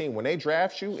are a team. When they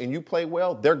draft you and you play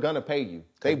well, they're going to pay you. Okay.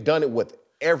 They've done it with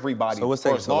everybody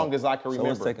for as long as I can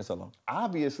remember. So what's taking so long?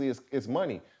 Obviously, it's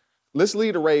money. Let's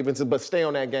leave the Ravens, but stay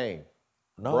on that game.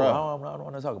 No, I don't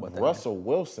want to talk about that. Russell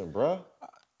Wilson, bro.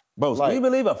 Bro, can you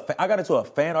believe I got into a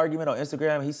fan argument on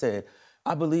Instagram. He said,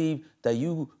 I believe that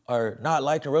you are not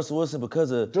liking Russell Wilson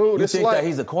because of you think that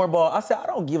he's a cornball. I said, I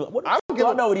don't give a...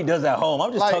 I know what he does at home.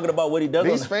 I'm just talking about what he does.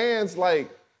 These fans,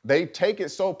 they take it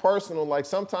so personal. Like,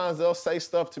 sometimes they'll say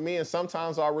stuff to me, and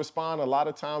sometimes I'll respond. A lot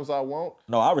of times I won't.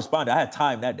 No, I responded. I had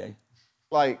time that day.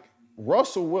 Like,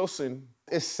 Russell Wilson,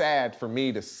 it's sad for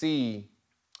me to see...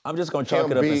 I'm just going to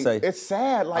chalk it up and say... It's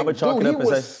sad. Like, dude, he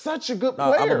was such a good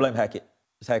player. I'm going to blame Hackett.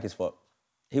 It's Hackett's fault.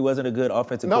 He wasn't a good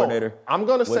offensive coordinator. I'm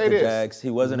going to say this. Jags.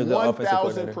 He wasn't a good offensive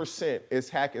coordinator. 1,000% it's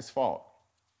Hackett's fault.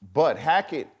 But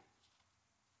Hackett,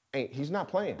 he's not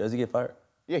playing. Does he get fired?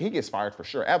 Yeah, he gets fired for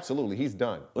sure. Absolutely, he's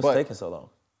done. What's taking so long?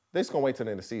 They're just going to wait till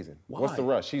the end of the season. Why? What's the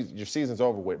rush? Your season's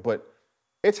over with. But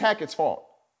it's Hackett's fault.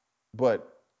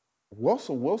 But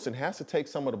Russell Wilson has to take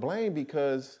some of the blame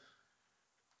because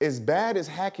as bad as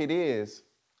Hackett is,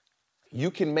 you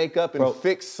can make up and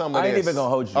fix some of this. I ain't even going to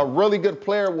hold you. A really good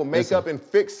player will make up and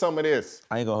fix some of this.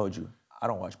 I ain't going to hold you. I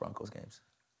don't watch Broncos games.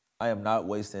 I am not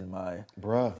wasting my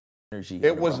energy.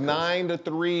 It was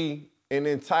 9-3, and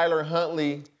then Tyler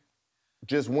Huntley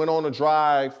just went on a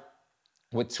drive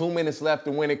with 2 minutes left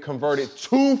to win it, converted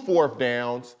 2 fourth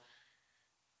downs.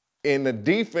 And the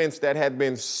defense that had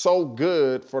been so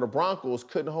good for the Broncos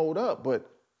couldn't hold up. But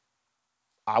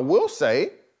I will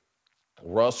say,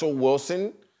 Russell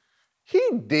Wilson, he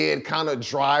did kind of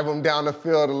drive him down the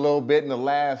field a little bit in the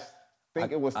last, I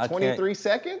think it was 23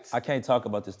 seconds. I can't talk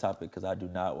about this topic because I do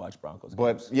not watch Broncos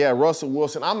games. But yeah, Russell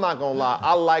Wilson, I'm not going to lie.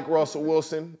 I like Russell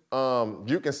Wilson.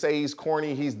 You can say he's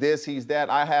corny, he's this, he's that.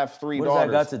 I have 3 daughters. What does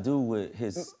that got to do with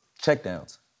his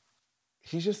checkdowns?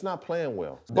 He's just not playing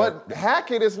well. But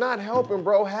Hackett is not helping,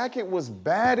 bro. Hackett was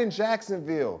bad in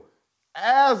Jacksonville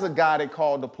as a guy that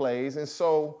called the plays. And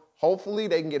so hopefully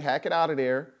they can get Hackett out of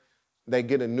there They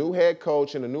get a new head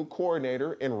coach and a new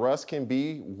coordinator, and Russ can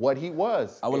be what he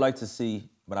was. I would like to see,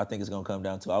 but I think it's going to come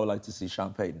down to, I would like to see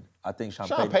Sean Payton. I think Sean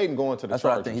Payton going to the Chargers. That's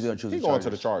what I think he's going to choose. He's going to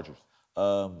the Chargers.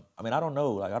 I mean, I don't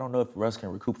know. Like, I don't know if Russ can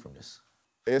recoup from this.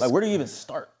 Like, where do you even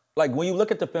start? Like, when you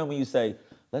look at the film and you say,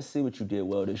 let's see what you did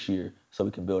well this year so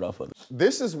we can build off of it.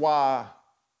 This is why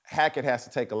Hackett has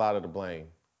to take a lot of the blame.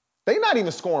 They're not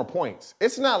even scoring points.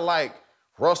 It's not like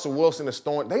Russell Wilson is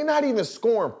throwing. They're not even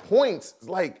scoring points. It's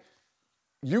like,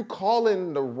 you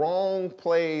calling the wrong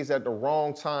plays at the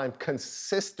wrong time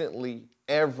consistently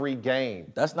every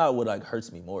game. That's not what like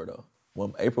hurts me more though.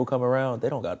 When April come around, they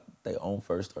don't got their own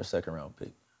first or second round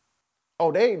pick.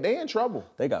 Oh, they in trouble.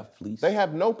 They got fleeced. They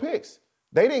have no picks.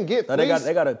 They didn't get fleeced.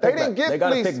 They got a pick back. They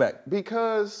got a pick back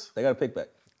because they got a pick back.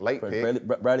 Late pick.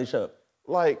 Bradley Chubb.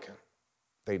 Like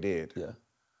they did. Yeah.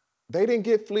 They didn't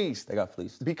get fleeced. They got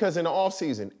fleeced. Because in the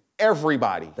offseason,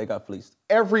 everybody. They got fleeced.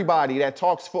 Everybody that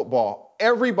talks football,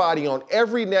 everybody on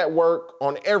every network,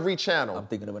 on every channel. I'm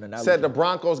thinking of an analogy. Said the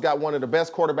Broncos got one of the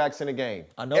best quarterbacks in the game.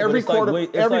 I know, every quarter,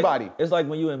 everybody. It's like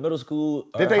when you in middle school.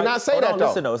 Did they not say that though?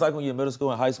 Listen though, it's like when you're in middle school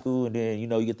and high school, and then you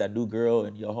know you get that new girl,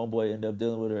 and your homeboy end up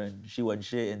dealing with her, and she wasn't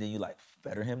shit, and then you like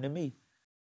better him than me.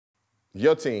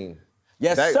 Your team.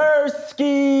 Yes, sir,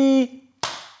 Ski.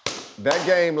 That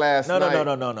game last night.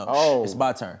 No. Oh, it's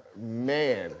my turn.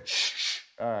 Man.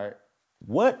 All right.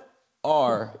 What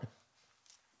are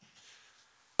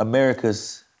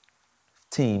America's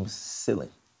team's ceiling?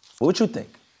 What you think?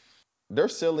 Their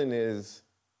ceiling is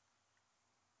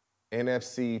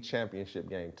NFC Championship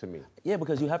game to me. Yeah,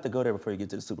 because you have to go there before you get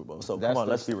to the Super Bowl. So come on,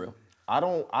 let's be real. I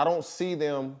don't see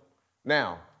them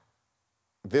now.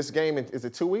 This game is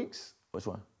it 2 weeks? Which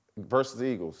one? Versus the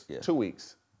Eagles. Yeah. 2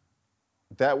 weeks.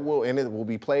 It will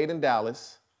be played in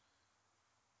Dallas.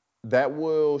 That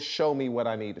will show me what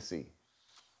I need to see.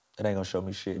 It ain't gonna show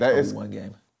me shit. That is one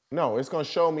game. No, it's gonna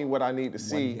show me what I need to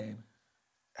see. One game.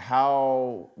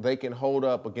 How they can hold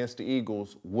up against the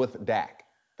Eagles with Dak.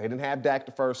 They didn't have Dak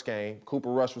the first game. Cooper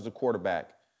Rush was a quarterback.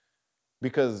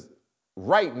 Because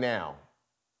right now,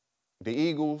 the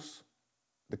Eagles,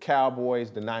 the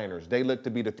Cowboys, the Niners, they look to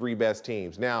be the three best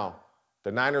teams. Now,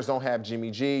 the Niners don't have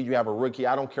Jimmy G. You have a rookie.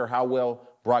 I don't care how well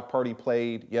Brock Purdy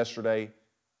played yesterday.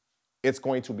 It's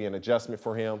going to be an adjustment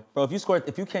for him. Bro,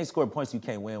 if you can't score points, you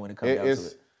can't win when it comes down to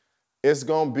it. It's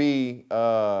going to be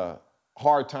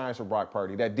hard times for Brock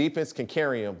Purdy. That defense can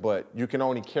carry him, but you can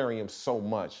only carry him so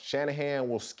much. Shanahan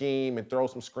will scheme and throw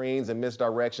some screens and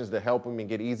misdirections to help him and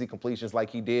get easy completions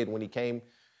like he did when he came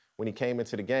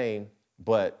into the game.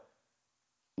 But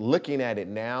looking at it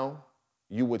now,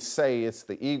 you would say it's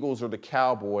the Eagles or the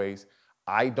Cowboys.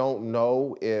 I don't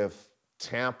know if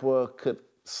Tampa could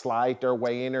slide their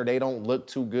way in there. They don't look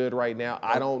too good right now.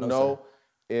 I don't know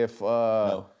if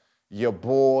your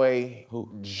boy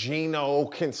Geno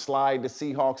can slide the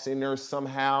Seahawks in there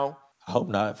somehow. I hope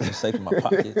not, for the sake of my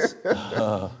pockets.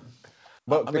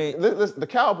 But the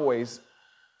Cowboys,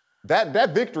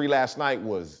 that victory last night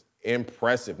was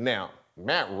impressive. Now,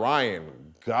 Matt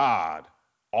Ryan, God,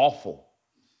 awful.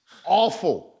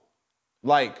 Awful.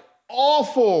 Like,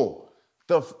 awful.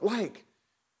 The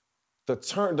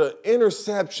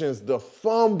interceptions, the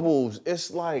fumbles,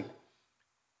 it's like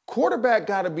quarterback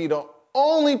got to be the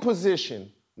only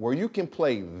position where you can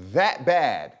play that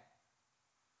bad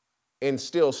and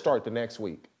still start the next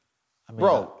week.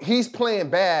 Bro, he's playing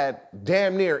bad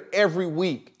damn near every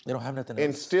week. They don't have nothing else.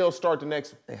 And still start the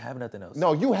next. They have nothing else.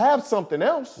 No, you have something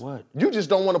else. What? You just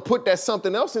don't want to put that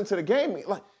something else into the game.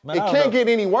 Like, Man, it can't get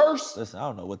any worse. Listen, I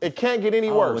don't know what it can't get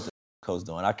any worse. I don't know what the coach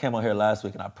doing. I came on here last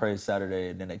week and I prayed Saturday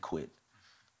and then they quit.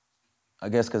 I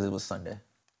guess because it was Sunday.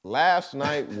 Last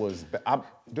night was,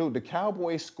 dude, the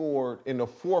Cowboys scored in the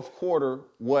fourth quarter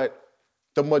what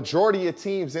the majority of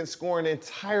teams didn't score an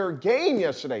entire game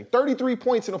yesterday. 33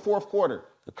 points in the fourth quarter.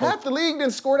 Half the league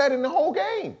didn't score that in the whole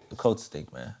game. The Colts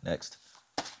stink, man. Next.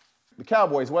 The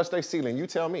Cowboys, what's their ceiling? You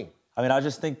tell me. I mean, I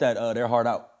just think that they're hard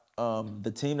out.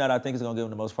 The team that I think is going to give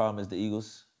them the most problem is the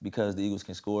Eagles because the Eagles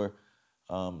can score.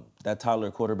 That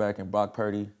Tyler quarterback and Brock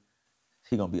Purdy,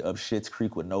 he going to be up Schitt's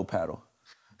Creek with no paddle.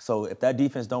 So if that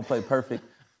defense don't play perfect,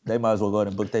 they might as well go ahead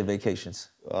and book their vacations.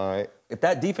 All right. If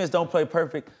that defense don't play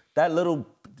perfect, that little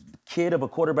kid of a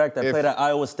quarterback that played at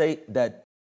Iowa State, that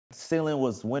ceiling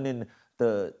was winning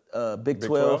the Big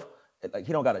 12, like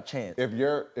he don't got a chance. If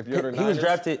you're the Niners, he was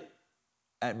drafted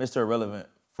at Mr. Irrelevant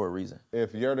for a reason.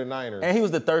 If you're the Niners, and he was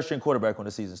the third string quarterback when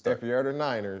the season started. If you're the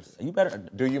Niners, you better.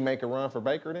 Do you make a run for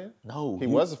Baker then? No, he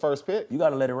was the first pick. You got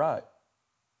to let it ride.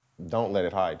 Don't let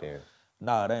it hide then.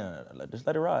 Nah, just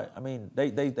let it ride. I mean,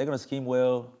 they're gonna scheme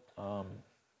well,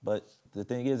 but the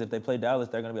thing is, if they play Dallas,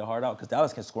 they're gonna be a hard out because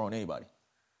Dallas can score on anybody.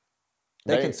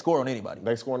 They can score on anybody.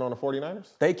 They scoring on the 49ers?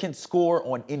 They can score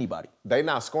on anybody. They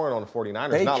not scoring on the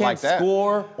 49ers. They not can like that.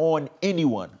 score on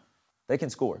anyone. They can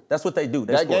score. That's what they do.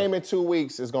 That game in 2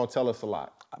 weeks is going to tell us a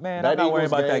lot. Man, I'm not worried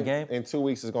about that game. In 2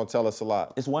 weeks is going to tell us a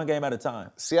lot. It's one game at a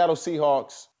time. Seattle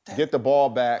Seahawks get the ball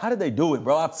back. How did they do it,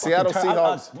 bro? Seattle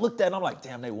Seahawks. I looked at it and I'm like,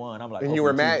 damn, they won. I'm like, and you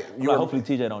were mad. Hopefully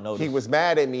TJ don't know this. He was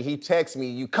mad at me. He texted me,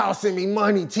 you costing me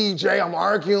money, TJ. I'm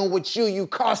arguing with you. You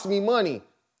cost me money.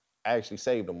 I actually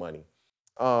saved the money.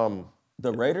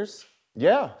 The Raiders?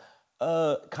 Yeah.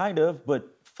 Kind of,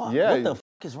 but fuck, yeah. what the fuck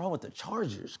is wrong with the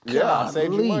Chargers? Yeah, I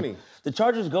saved you money. The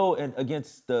Chargers go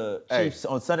against the Chiefs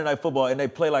on Sunday Night Football, and they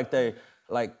play like they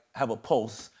have a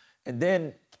pulse. And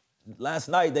then last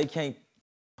night, they can't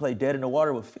play dead in the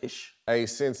water with fish. Hey,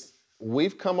 since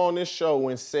we've come on this show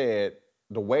and said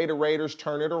the way the Raiders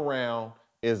turn it around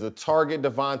is to target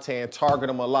Devontae and target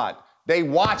him a lot. They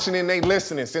watching and they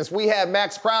listening. Since we had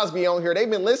Max Crosby on here, they've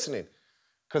been listening.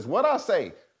 Because what I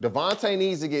say, Devontae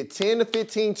needs to get 10 to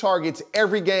 15 targets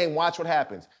every game. Watch what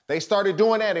happens. They started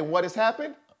doing that, and what has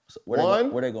happened? So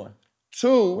where they going?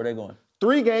 2. Where they going?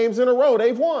 3 games in a row,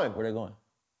 they've won. Where they going?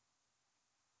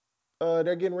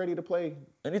 They're getting ready to play.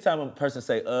 Anytime a person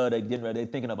say, they getting ready,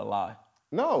 they thinking of a lie.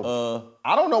 No.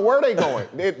 I don't know where they going.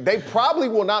 they probably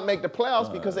will not make the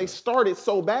playoffs because they started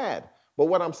so bad. But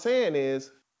what I'm saying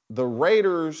is the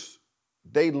Raiders,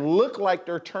 they look like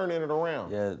they're turning it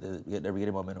around. Yeah, they're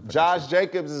getting momentum. Josh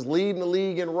Jacobs is leading the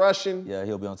league in rushing. Yeah,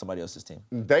 he'll be on somebody else's team.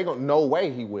 No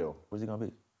way he will. Where's he going to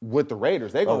be? With the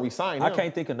Raiders. They're going to re-sign him. I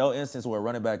can't think of no instance where a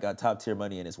running back got top-tier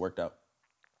money and it's worked out.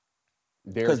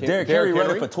 Because Derrick Henry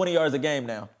running for 20 yards a game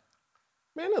now.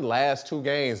 Man, the last 2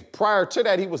 games, prior to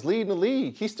that, he was leading the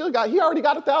league. He already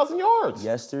got 1,000 yards.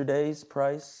 Yesterday's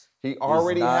price. He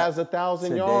already has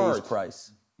 1,000 yards. Today's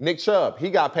price. Nick Chubb,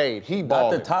 he got paid. He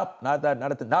balled.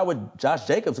 Not what Josh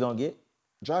Jacobs gonna get.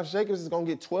 Josh Jacobs is gonna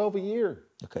get 12 a year.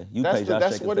 Okay, pay Josh Jacobs.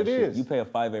 That's what it is. You pay a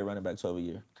 5A running back 12 a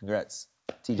year. Congrats,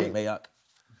 TJ Mayock.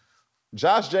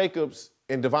 Josh Jacobs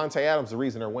and Devontae Adams, the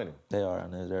reason they're winning. They are.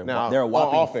 They're a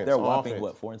whopping. Offense, they're whopping.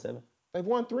 offense. What, 4-7? They've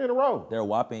won 3 in a row. They're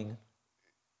whopping.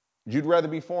 You'd rather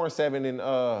be 4-7 than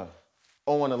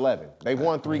 0-11. They've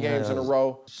won 3 games in a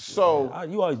row. So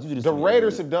you always do this. The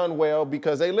Raiders have done well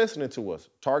because they listening to us.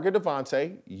 Target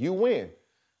Devontae, you win.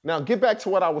 Now get back to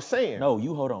what I was saying. No,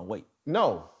 you hold on. Wait.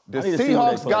 No, the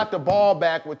Seahawks got the ball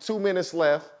back with 2 minutes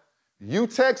left. You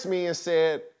text me and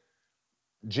said,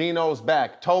 Geno's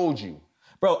back. Told you.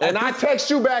 Bro, and I text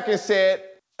you back and said,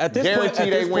 guarantee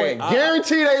they win.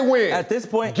 Guarantee they win. At this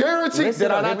point, guarantee.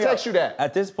 Did I not text you that?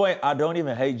 At this point, I don't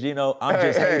even hate Geno. I'm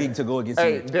just hating to go against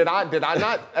you. Did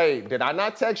I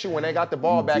not text you when they got the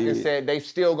ball back and said they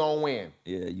still gonna win?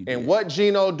 Yeah, you did. And what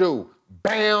Geno do?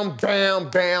 Bam,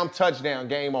 bam, bam, touchdown,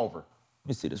 game over. Let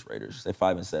me see this Raiders. They're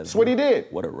 5-7. That's what he did.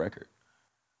 What a record.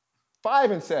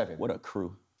 5-7. What a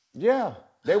crew. Yeah,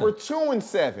 they were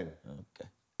 2-7. Okay.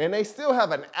 And they still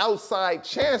have an outside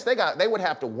chance. They would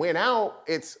have to win out.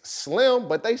 It's slim,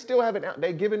 but they still have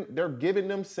they're giving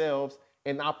themselves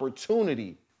an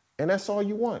opportunity. And that's all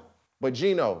you want. But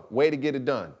Geno, way to get it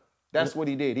done. That's what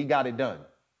he did. He got it done.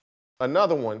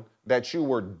 Another one that you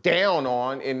were down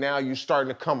on and now you're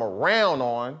starting to come around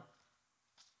on,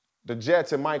 the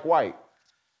Jets and Mike White.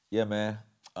 Yeah, man.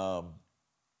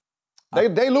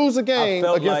 They lose a game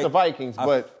against the Vikings,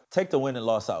 but take the win and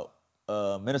loss out.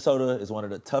 Minnesota is one of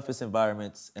the toughest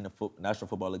environments in the National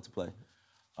Football League to play.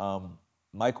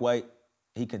 Mike White,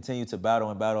 he continued to battle.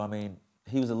 I mean,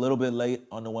 he was a little bit late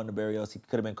on the one to Barrios. He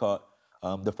could have been caught.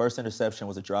 The first interception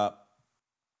was a drop.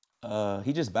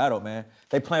 He just battled, man.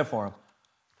 They planned for him.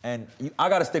 And I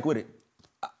got to stick with it.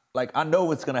 I know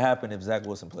what's going to happen if Zach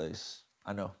Wilson plays.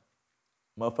 I know.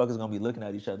 Motherfuckers going to be looking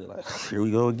at each other like, here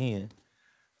we go again.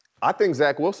 I think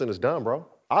Zach Wilson is done, bro.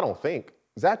 I don't think.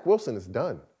 Zach Wilson is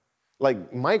done.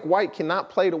 Mike White cannot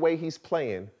play the way he's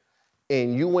playing,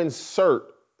 and you insert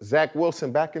Zach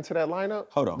Wilson back into that lineup.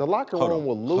 Hold on. The locker room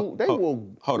will lose.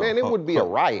 It would be a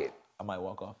riot. I might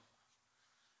walk off.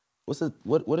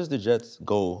 What is the Jets'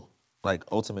 goal,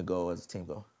 ultimate goal as a team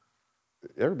goal?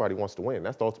 Everybody wants to win.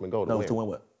 That's the ultimate goal. To win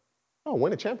what? Oh,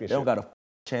 win a championship. They don't got a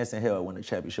chance in hell to win a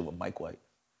championship with Mike White.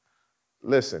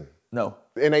 Listen. No.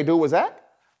 And they do with Zach?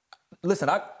 Listen,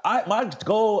 my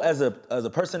goal as a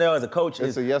personnel, as a coach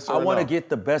is I want to get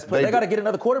the best player. They got to get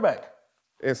another quarterback.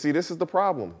 And see, this is the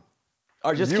problem.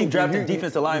 Or just keep drafting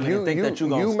defensive linemen and think that you're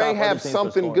going to stop You may have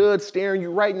something good staring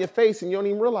you right in your face and you don't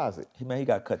even realize it. He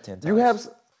got cut 10 times.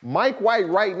 Mike White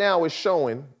right now is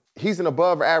showing he's an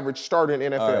above average starter in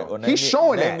the NFL. He's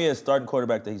showing that. Name me a starting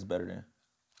quarterback that he's better than.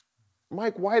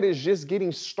 Mike White is just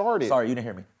getting started. Sorry, you didn't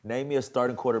hear me. Name me a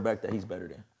starting quarterback that he's better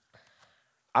than.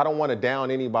 I don't want to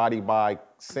down anybody by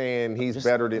saying he's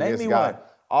better than this guy. One.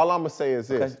 All I'm going to say is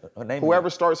this. Whoever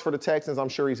starts for the Texans, I'm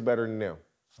sure he's better than them.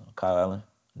 Kyle Allen?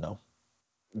 No.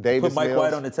 Davis Put Mike Mills.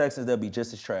 White on the Texans, they'll be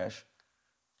just as trash.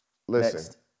 Listen,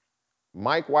 Next.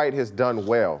 Mike White has done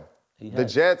well. The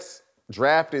Jets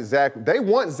drafted Zach. They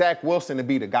want Zach Wilson to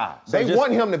be the guy. They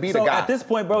want him to be the guy. At this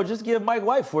point, bro, just give Mike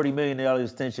White $40 million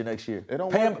extension next year. It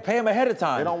don't pay him ahead of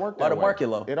time. It don't work that way. While the market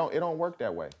low. It don't work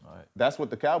that way. All right. That's what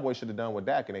the Cowboys should have done with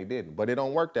Dak, and they didn't. But it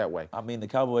don't work that way. I mean, the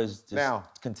Cowboys just Now,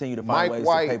 continue to Mike find ways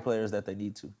White to pay players that they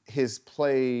need to. Has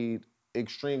played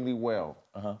extremely well.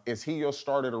 Uh-huh. Is he your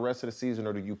starter the rest of the season,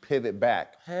 or do you pivot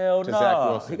back Hell to no. Zach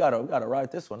Wilson? We gotta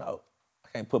ride this one out. I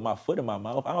can't put my foot in my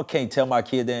mouth. I can't tell my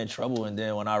kid they're in trouble, and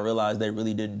then when I realize they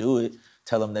really didn't do it,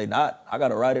 tell them they not. I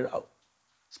gotta ride it out.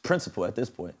 It's principle at this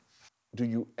point. Do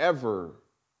you ever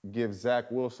give Zach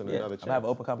Wilson another chance? I have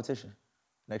open competition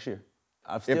next year.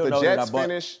 If the Jets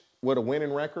finish with a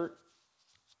winning record,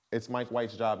 it's Mike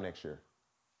White's job next year.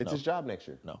 It's his job next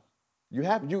year. No. You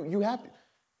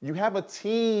have a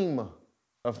team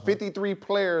of 53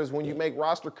 players when you make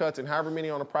roster cuts and however many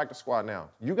on the practice squad now.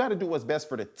 You got to do what's best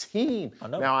for the team. I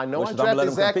know. Now, I know I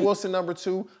drafted Zach Wilson number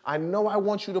 2. I know I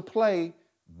want you to play,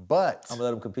 but I'm gonna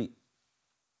let them compete.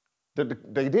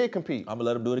 They did compete. I'm gonna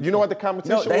let them do it again. You know what the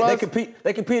competition was?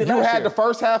 They competed You last had year. the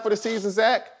first half of the season,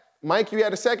 Zach. Mike, you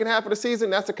had the second half of the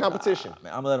season. That's the competition.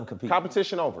 Man, I'm gonna let them compete.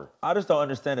 Competition over. I just don't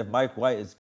understand if Mike White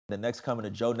is the next coming to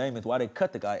Joe Namath, why they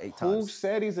cut the guy 8 times. Who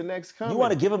said he's the next coming? You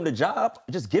want to give him the job?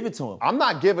 Just give it to him. I'm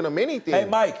not giving him anything. Hey,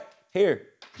 Mike, here,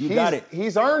 you got it.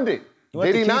 He's earned it.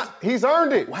 Did he not? He's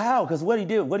earned it. Wow, because what he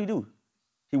did, what'd he do?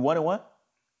 He won and won?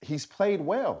 He's played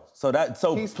well.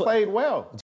 He's played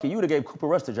well. You would have gave Cooper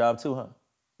Rush the job too, huh?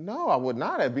 No, I would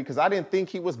not have, because I didn't think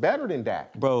he was better than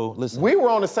Dak. Bro, listen. We were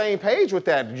on the same page with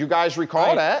that. You guys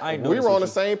recall that? We were on the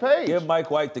same page. Give Mike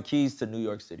White the keys to New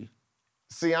York City.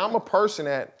 See, I'm a person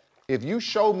that if you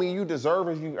show me you deserve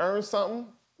and you earn something,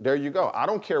 there you go. I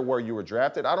don't care where you were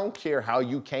drafted. I don't care how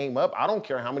you came up. I don't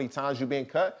care how many times you've been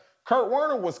cut. Kurt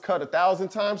Warner was cut 1,000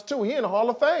 times too. He in the Hall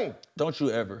of Fame. Don't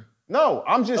you ever. No,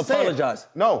 I'm just saying. Apologize.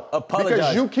 No, Apologize.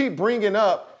 Because you keep bringing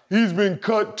up, he's been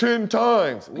cut 10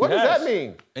 times. What does that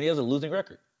mean? And he has a losing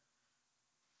record.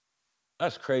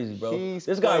 That's crazy, bro.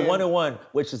 This guy 1-1,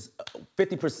 which is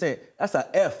 50%. That's an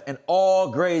F in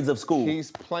all grades of school. He's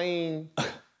playing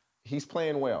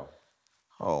well.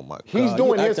 Oh my God. He's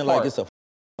doing his part. Like it's a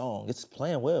song. It's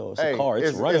playing well. It's a car.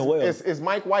 It's running well. Is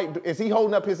Mike White, is he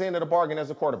holding up his end of the bargain as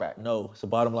a quarterback? No, it's a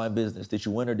bottom line business. Did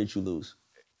you win or did you lose?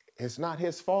 It's not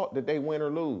his fault that they win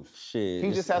or lose. Shit. He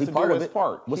just has to do his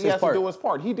part. What's his part? To do his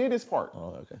part. He did his part.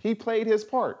 Oh, okay. He played his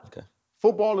part. Okay.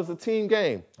 Football is a team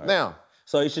game. Right. Now.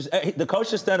 So it's just, the coach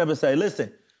should stand up and say,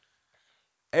 listen,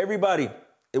 everybody,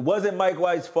 it wasn't Mike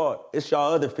White's fault. It's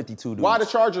y'all other 52 dudes. Why the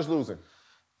Chargers losing?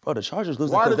 Bro, the Chargers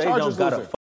losing because they don't got a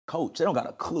coach. They don't got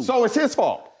a clue. So it's his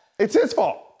fault. It's his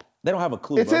fault. They don't have a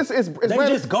clue. They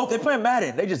playing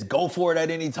Madden. They just go for it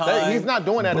at any time. He's not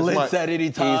doing that as much. Blitz at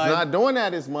any time. He's not doing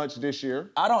that as much this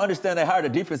year. I don't understand they hired a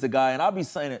defensive guy, and I'll be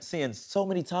seeing so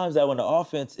many times that when the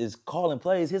offense is calling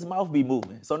plays, his mouth be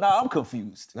moving. So now I'm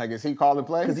confused. Like, is he calling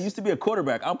plays? Because he used to be a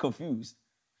quarterback. I'm confused.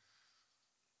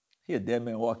 He a dead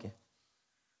man walking.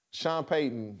 Sean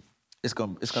Payton. It's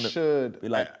gonna should be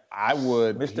like, I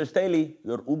would. Mr. Staley,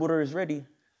 your Uber is ready.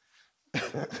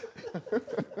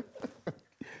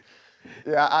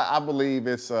 Yeah, I believe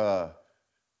it's over.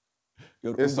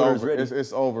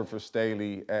 It's over for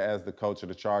Staley as the coach of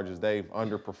the Chargers. They've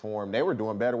underperformed. They were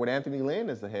doing better with Anthony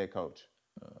Lynn as the head coach.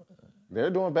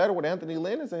 They're doing better with Anthony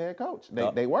Lynn as the head coach.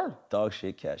 They were. Dog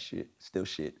shit, cat shit, still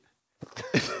shit.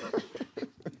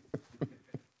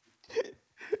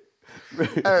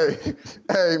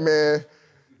 Hey, man.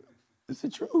 It's the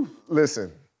truth.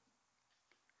 Listen.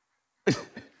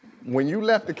 When you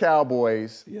left the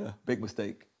Cowboys. Yeah, big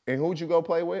mistake. And who'd you go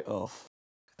play with? Oh,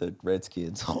 the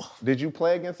Redskins. Did you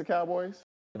play against the Cowboys?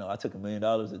 You know, I took $1 million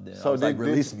and then so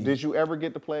release me. Did you ever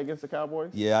get to play against the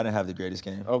Cowboys? Yeah, I didn't have the greatest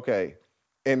game. Okay.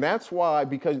 And that's why,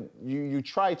 because you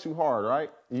try too hard, right?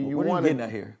 What are you getting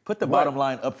at here? Put the bottom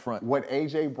line up front. What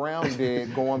A.J. Brown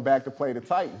did going back to play the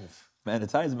Titans. Man, the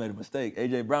Titans made a mistake.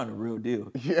 A.J. Brown, the real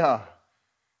deal. Yeah.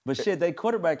 But shit, they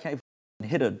quarterback can't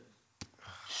hit a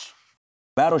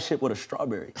battleship with a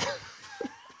strawberry.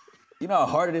 You know how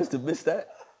hard it is to miss that?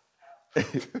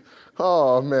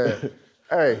 Oh, man.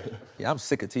 Hey. Yeah, I'm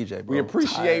sick of TJ, bro. We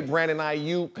appreciate Brandon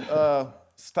Aiyuk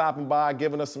stopping by,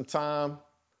 giving us some time.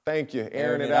 Thank you.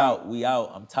 Airing it out. We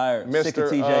out. I'm tired. I'm sick of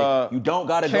TJ. You don't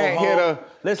got to go home.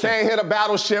 Can't hit a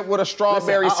battleship with a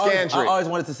strawberry Scandrick. I always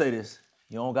wanted to say this.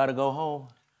 You don't got to go home.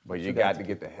 But you got to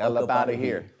get the hell up out of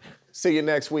here. See you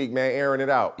next week, man. Airing it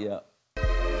out. Yeah.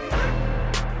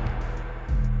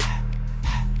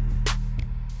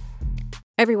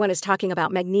 Everyone is talking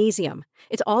about magnesium.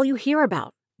 It's all you hear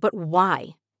about. But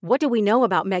why? What do we know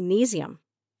about magnesium?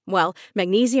 Well,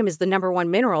 magnesium is the number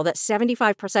one mineral that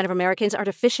 75% of Americans are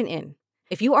deficient in.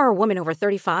 If you are a woman over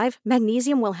 35,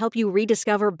 magnesium will help you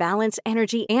rediscover balance,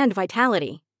 energy, and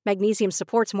vitality. Magnesium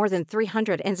supports more than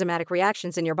 300 enzymatic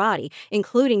reactions in your body,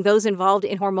 including those involved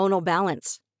in hormonal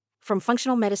balance. From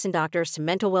functional medicine doctors to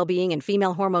mental well-being and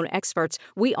female hormone experts,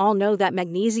 we all know that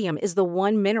magnesium is the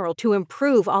one mineral to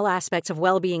improve all aspects of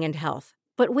well-being and health.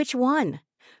 But which one?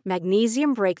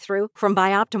 Magnesium Breakthrough from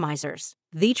Bioptimizers,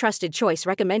 the trusted choice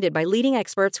recommended by leading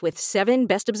experts with 7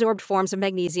 best-absorbed forms of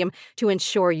magnesium to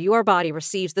ensure your body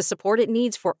receives the support it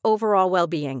needs for overall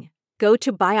well-being. Go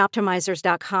to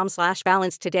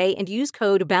bioptimizers.com/balance today and use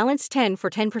code BALANCE10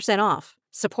 for 10% off.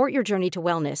 Support your journey to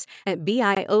wellness at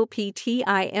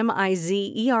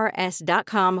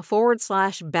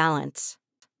bioptimizers.com/balance.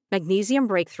 Magnesium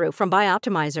Breakthrough from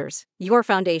Bioptimizers, your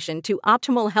foundation to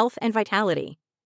optimal health and vitality.